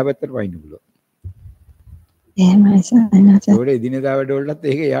එහා පැත්තට වයින්න පුළුවන්. එහෙමයි සායනස. ඒකට එදිනෙදා වැඩ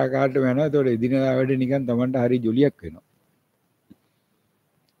වලටත් ඒක එහා කාටම යනවා. ඒකට එදිනෙදා වැඩ නිකන් Tamanට හරි ජොලියක් වෙනවා.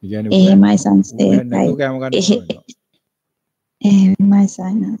 එහෙමයි සංස්තේයි. එහෙමයි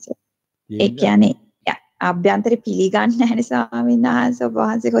සායනස. ඒ කියන්නේ අභ්‍යන්තර පිළිගන්නේ නැහැ ස්වාමීන් වහන්සේ. ඔබ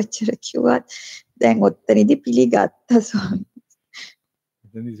වහන්සේ කොච්චර කිව්වත් දැන් ඔත්තනදී පිළිගත්තා ස්වාමීන් වහන්සේ.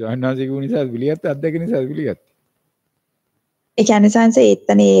 එතනදී ස්වාමීන් වහන්සේ කිව්ව නිසා පිළිගත්ත අත්දැකීම නිසා පිළිගත්තා. ඒ කියන්නේ සංසේ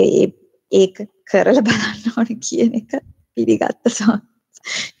එතන ඒක කරලා බලන්න ඕනේ කියන එක පිළිගත්තා ස්වාමීන්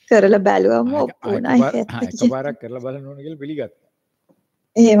වහන්සේ. කරලා බැලුවම ඔප්පුණා. එකපාරක් කරලා බලන්න ඕනේ කියලා පිළිගත්තා.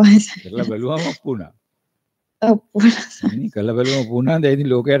 එහෙමයි. කරලා බැලුවම ඔප්පුණා. ඔප්පුණා. ඉතින් කරලා බැලුවම ඔප්පුණා. දැන් ඉතින්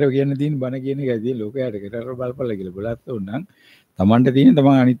ලෝකයට කියන්න තියෙන බණ කියන එකයි තියෙන. ලෝකයට කරලා බලපල්ලා කියලා බලත් උනනම් Tamanට තියෙන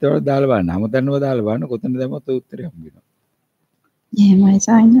තමන් අනිත්‍යවට දාලා බලන්න. හැමතැනම දාලා බලන්න කොතනද දැම්මත් ඔය උත්තරේ හම්බ වෙනවා. එහෙමයි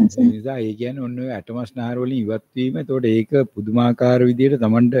සායනස. ඒ නිසා ඒ කියන්නේ ඔන්න ඔය ඇටමස්නාර වලින් ඉවත් වීම. ඒතකොට ඒක පුදුමාකාර විදියට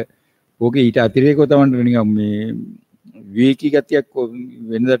Tamanට ඕකේ ඊට අතිරේකව Tamanට නිකන් මේ විවේකී ගතියක්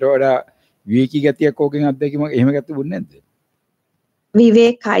වෙනදට වඩා විවේකී ගතියක් ඕකෙන් අත්දැකීමක් එහෙම ගත්තේ බුන්නේ නැද්ද?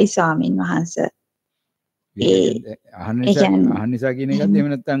 විවේකයි ස්වාමින් වහන්සේ. අහන්න නිසා කියන එකත් එහෙම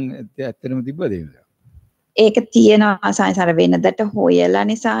නැත්නම් ඇත්තටම තිබ්බද එහෙම? ඒක තියෙනවා සායනසර වෙනදට හොයලා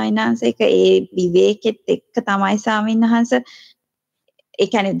නිසායිනංශ ඒක ඒ විවේකෙත් එක්ක තමයි ස්වාමින් වහන්සේ. ඒ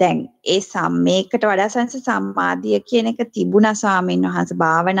කියන්නේ දැන් ඒ සම්මේකට වඩා සම්මාදිය කියන එක තිබුණා ස්වාමින් වහන්සේ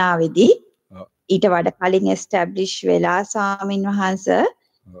භාවනාවේදී. ඊට වඩා කලින් එස්ටැබ්ලිෂ් වෙලා ස්වාමින් වහන්සේ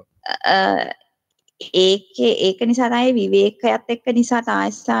ඒක නිසා තමයි විවේකයත් එක්ක නිසා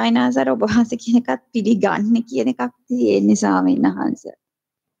තමයි සායනසර ඔබ වහන්සේ කියන එකත් පිළිගන්නේ කියන එකක් තියෙන්නේ ස්වාමින් වහන්සේ.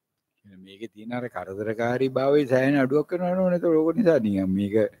 මේකේ තියෙන අර කරදරකාරී භාවයේ සෑහෙන අඩුවක් කරනවා නෝනේ. ඒක ඕක නිසා නිකන්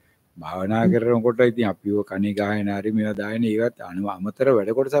මේක භාවනා කරනකොට ඉතින් අපිව කණේ ගායන හරි මේවා දායන ඒවත් අමතර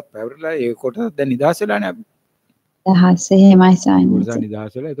වැඩ කොටසක් පැවරලා ඒ කොටස දැන් නිදාස් වෙලානේ අපි. දහස් එහෙමයි සායනස. කොටස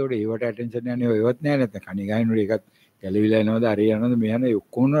නිදාස් වෙලා ඒතකොට ඒවට ඇටෙන්ෂන් යන්නේ ඒවත් නෑ නැත්නම් කණේ ගායන වල ඒකත් ගැලවිලා යනවද හරි යනවද මේ යන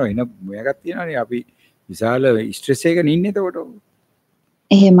ඔක්කොම එන මේකක් තියෙනවානේ අපි විශාල ස්ට්‍රෙස් එකක ඉන්නේ එතකොට.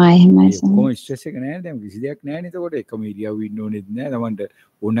 එහෙමයි කොහොම ස්ට්‍රෙස් එක නැහැ දැන් කිසි දෙයක් නැහැ නේ එතකොට එකම ඉරියව් ඉන්න ඕනෙත් නැහැ තමන්ට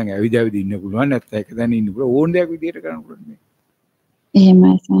ඕනනම් ඇවිද ඉන්න පුළුවන් නැත්නම් එක තැන ඉන්න පුළුවන් ඕන දෙයක් විදියට කරන්න පුළුවන් මේ.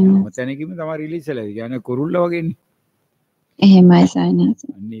 එහෙමයි සායනස. මතැනකින් තමයි රිලීස් වෙලා. ඒ කියන්නේ කුරුල්ල වගේනේ. එහෙමයි සායනස.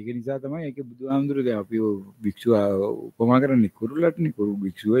 අන්න ඒක නිසා තමයි ඒක බුදුහාමුදුරුවෝ දැන් අපි භික්ෂුව උපමා කරන්නේ කුරුල්ලටනේ. කුරු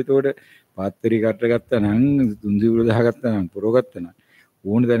භික්ෂුව එතකොට පාත්‍රි කටට ගත්තා නම් තුන්සිවුර දාගත්තා නම් පුරවගත්තා නම්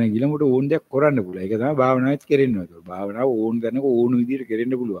ඕන දැන ගිලමුට ඕන දෙයක් කරන්න පුළුවන්. ඒක තමයි භාවනාවෙත් කෙරෙන්නේ. ඒක භාවනාව ඕන දැනක ඕන විදිහට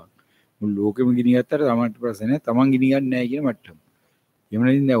කෙරෙන්න පුළුවන්. මුළු ලෝකෙම ගිනි ගත්තට තමන්ට ප්‍රශ්නේ තමන් ගිනි ගන්න නැහැ කියන මට්ටම. එහෙම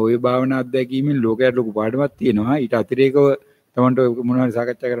නැත්නම් දැන් ওই භාවනා අත්දැකීමෙන් ලෝකයට ලොකු පාඩමක් තියෙනවා. ඊට අතිරේකව තමන්ට මොනවා හරි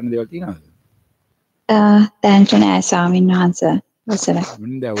සාකච්ඡා කරන්න දේවල් තියෙනවද? තැන්ක්ස් නෑ ස්වාමීන් වහන්සේ. ඔසරයි.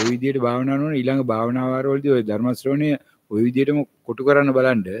 මම දැන් ওই විදිහට භාවනා කරනවා ඊළඟ භාවනා වාරවලදී ওই ධර්ම ශ්‍රවණය ওই විදිහටම කොටු කරන්න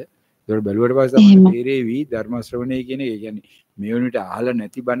බලන්න. ඒක බැලුවට පස්සේ තමයි තේරෙවි ධර්ම ශ්‍රවණය කියන එක. ඒ කියන්නේ මේ වෙනුවට අහලා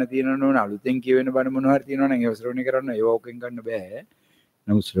නැති බණ තියෙනවනේ අලුතෙන් කියවෙන බණ මොනවා හරි තියෙනවනම් ඒව ශ්‍රවණය කරන්න ඒව ඔකෙන් ගන්න බෑ.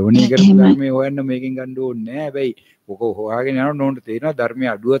 නමුත් ශ්‍රවණය කරපු ධර්මයේ හොයන්න මේකෙන් ගන්න ඕනේ නෑ. හැබැයි ඔක හොයාගෙන යනකොට නෝන්ට තේරෙනවා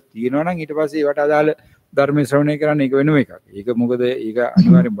ධර්මයේ අඩුවක් තියෙනවා නම් ඊට පස්සේ ඒවට අදාළ ධර්මයේ ශ්‍රවණය කරන්න ඒක වෙනම එකක්. ඒක මොකද ඒක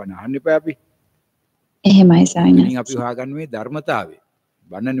අනිවාර්යෙන් බණ අහන්න එපා අපි. එහෙමයි සායනස. ඉතින් අපි හොයාගන්න මේ ධර්මතාවය.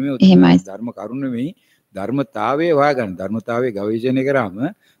 බණ නෙමෙයි ධර්ම කරුණ නෙමෙයි ධර්මතාවය හොයාගන්න. ධර්මතාවයේ ගවේෂණය කරාම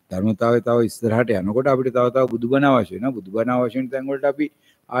ධර්මතාවය තව ඉස්සරහට යනකොට අපිට තව බුදුබණ අවශ්‍ය වෙනවා. බුදුබණ අවශ්‍ය වෙන තැන් වලට අපි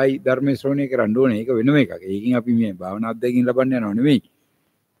ආයි ධර්මයේ ශ්‍රවණය කරන්න ඕනේ. ඒක වෙනම එකක්. ඒකෙන් අපි මේ භාවනා අධ්‍යයනය ලබන්න යනව නෙමෙයි.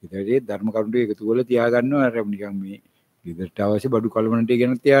 ඒතරේ ධර්ම කරුණු ටික එකතු කරලා තියාගන්නවා. අර නිකන් මේ විදර්ට අවශ්‍ය බඩු කලවණ ටික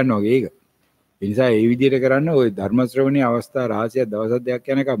ගැන තියාගන්නවා වගේ ඒක. ඒ නිසා ඒ විදිහට කරන්න ওই ධර්ම ශ්‍රවණයේ අවස්ථා රාශියක් දවස් දෙකක්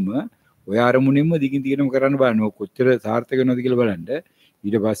යනකම්ම ඔය අරමුණෙන්ම දිගින් දිගටම කරන්න බලන්න. ඔක කොච්චර සාර්ථක වෙනවද කියලා බලන්න.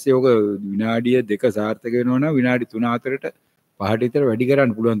 ඊට පස්සේ ඔක විනාඩිය 2 සාර්ථක වෙනවා නම් විනාඩි 3-4ට 5ට විතර වැඩි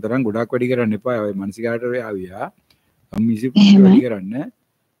කරන්න පුළුවන් තරම් ගොඩක් වැඩි කරන්න එපා. ඔය මානසිකාට ආවියා. අම්මිසි වැඩි කරන්න.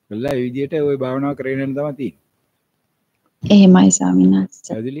 කළා ඒ විදිහට ඔය භාවනාව කරගෙන යන තමයි තියෙන්නේ. එහෙමයි ස්වාමීන් වහන්සේ.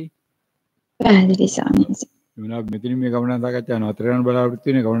 පැහැදිලි? පැහැදිලි ස්වාමීන් වහන්සේ. එමුනා මෙතන මේ ගමන සාකච්ඡා නතර කරන බලාපොරොත්තු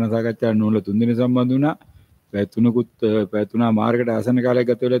වෙන ගමන සාකච්ඡා නෝල 3 දින සම්බන්ධ වුණා. පැය 3 මාර්ගයට ආසන්න කාලයක්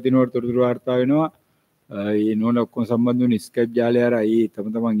ගත වෙලා තිනවට තොරතුරු වාර්තා වෙනවා. මේ නෝන ඔක්කොම සම්බන්ධ වුණ ස්කයිප් ජාලය අරයි ඒ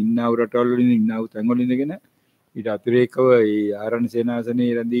තමන් ඉන්නා වූ රටවල් වලින් ඉන්නා වූ තැන් වල ඉඳගෙන ඊට අතිරේකව මේ ආරණ්‍ය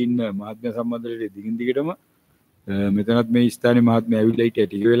සේනාසනයේ රැඳී ඉන්න මහත්මය සම්බන්ධ වෙලා දිගින් දිගටම මෙතනත් මේ ස්ථානයේ මහත්මය ඇවිල්ලා හිටිය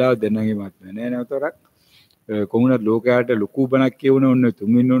ටික වෙලාවක් දැන් නම් මේ මහත්මය නෑ නැවතරක් කොමුණත් ලෝකයට ලොකු බණක් කියවන ඕන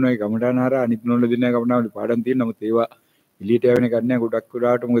තුන්වෙනි ඕනයි කමඨාන හරහා අනිත් නෝන දෙන්නා කමඨාන වල පාඩම් තියෙන නමුත් ඒවා එළියට යවෙන එකක් නෑ ගොඩක්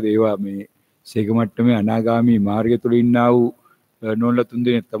වෙලාවට මොකද ඒවා මේ සීක මට්ටමේ අනාගාමී මාර්ගය තුල ඉන්නා වූ නෝන්ලා 3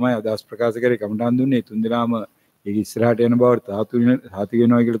 දෙනෙක් තමයි අදහස් ප්‍රකාශ කරේ කමඨාන් දුන්නේ 3 දෙනාම ඒක ඉස්සරහට යන බවට තාතු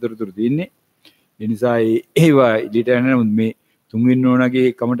වෙනවා කියලා තොරතුරු තියෙන්නේ ඒ නිසා ඒවා එළියට යන මේ තුන්වෙනි නෝනාගේ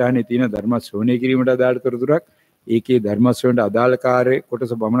කමඨානේ තියෙන ධර්ම ශ්‍රවණය කිරීමට අදාළ තොරතුරක් ඒකේ ධර්ම ශ්‍රවණයට අදාළ කාර්ය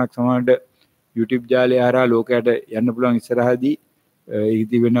කොටස බමනක් සමානට YouTube ජාලය හරහා ලෝකයට යන්න පුළුවන් ඉස්සරහදී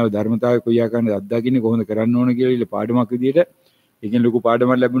ඉති වෙනව ධර්මතාවය කොයි ආකාරයෙන්ද අත්දකින්නේ කොහොමද කරන්න ඕන කියලා ඉල පාඩමක් විදියට ඒකෙන් ලොකු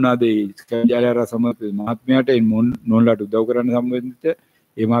පාඩමක් ලැබුණා ඒ ස්කෑන් ජාලය හරහා සමග මහත්මයාට නෝන්ලාට උදව් කරන්න සම්බන්ධිත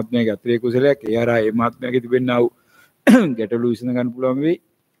ඒ මහත්මයාගේ අත්‍රේ කුසලයක් ඒ හරහා ඒ මහත්මයාගේ තිබෙනා වූ ගැටලු විසඳ ගන්න පුළුවන් වෙයි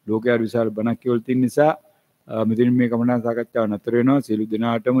ලෝකයට විශාල බණක් කියවල තියෙන නිසා මෙතන මේ කමඨාන් සාකච්ඡාව නතර වෙනවා සියලු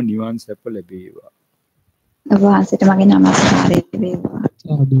දෙනාටම නිවන් සැප ලැබේවා වහන්සේට මගේ නමස්කාරය වේවා.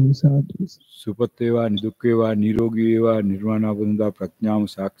 සාදු සාදු. සුපත් වේවා නිදුක් වේවා නිරෝගී වේවා නිර්වාණ අවබෝධ ප්‍රඥාව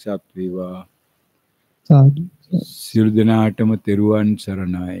සාක්ෂාත් වේවා. සාදු. සියලු දෙනාටම තෙරුවන්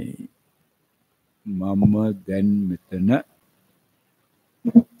සරණයි. මම දැන් මෙතන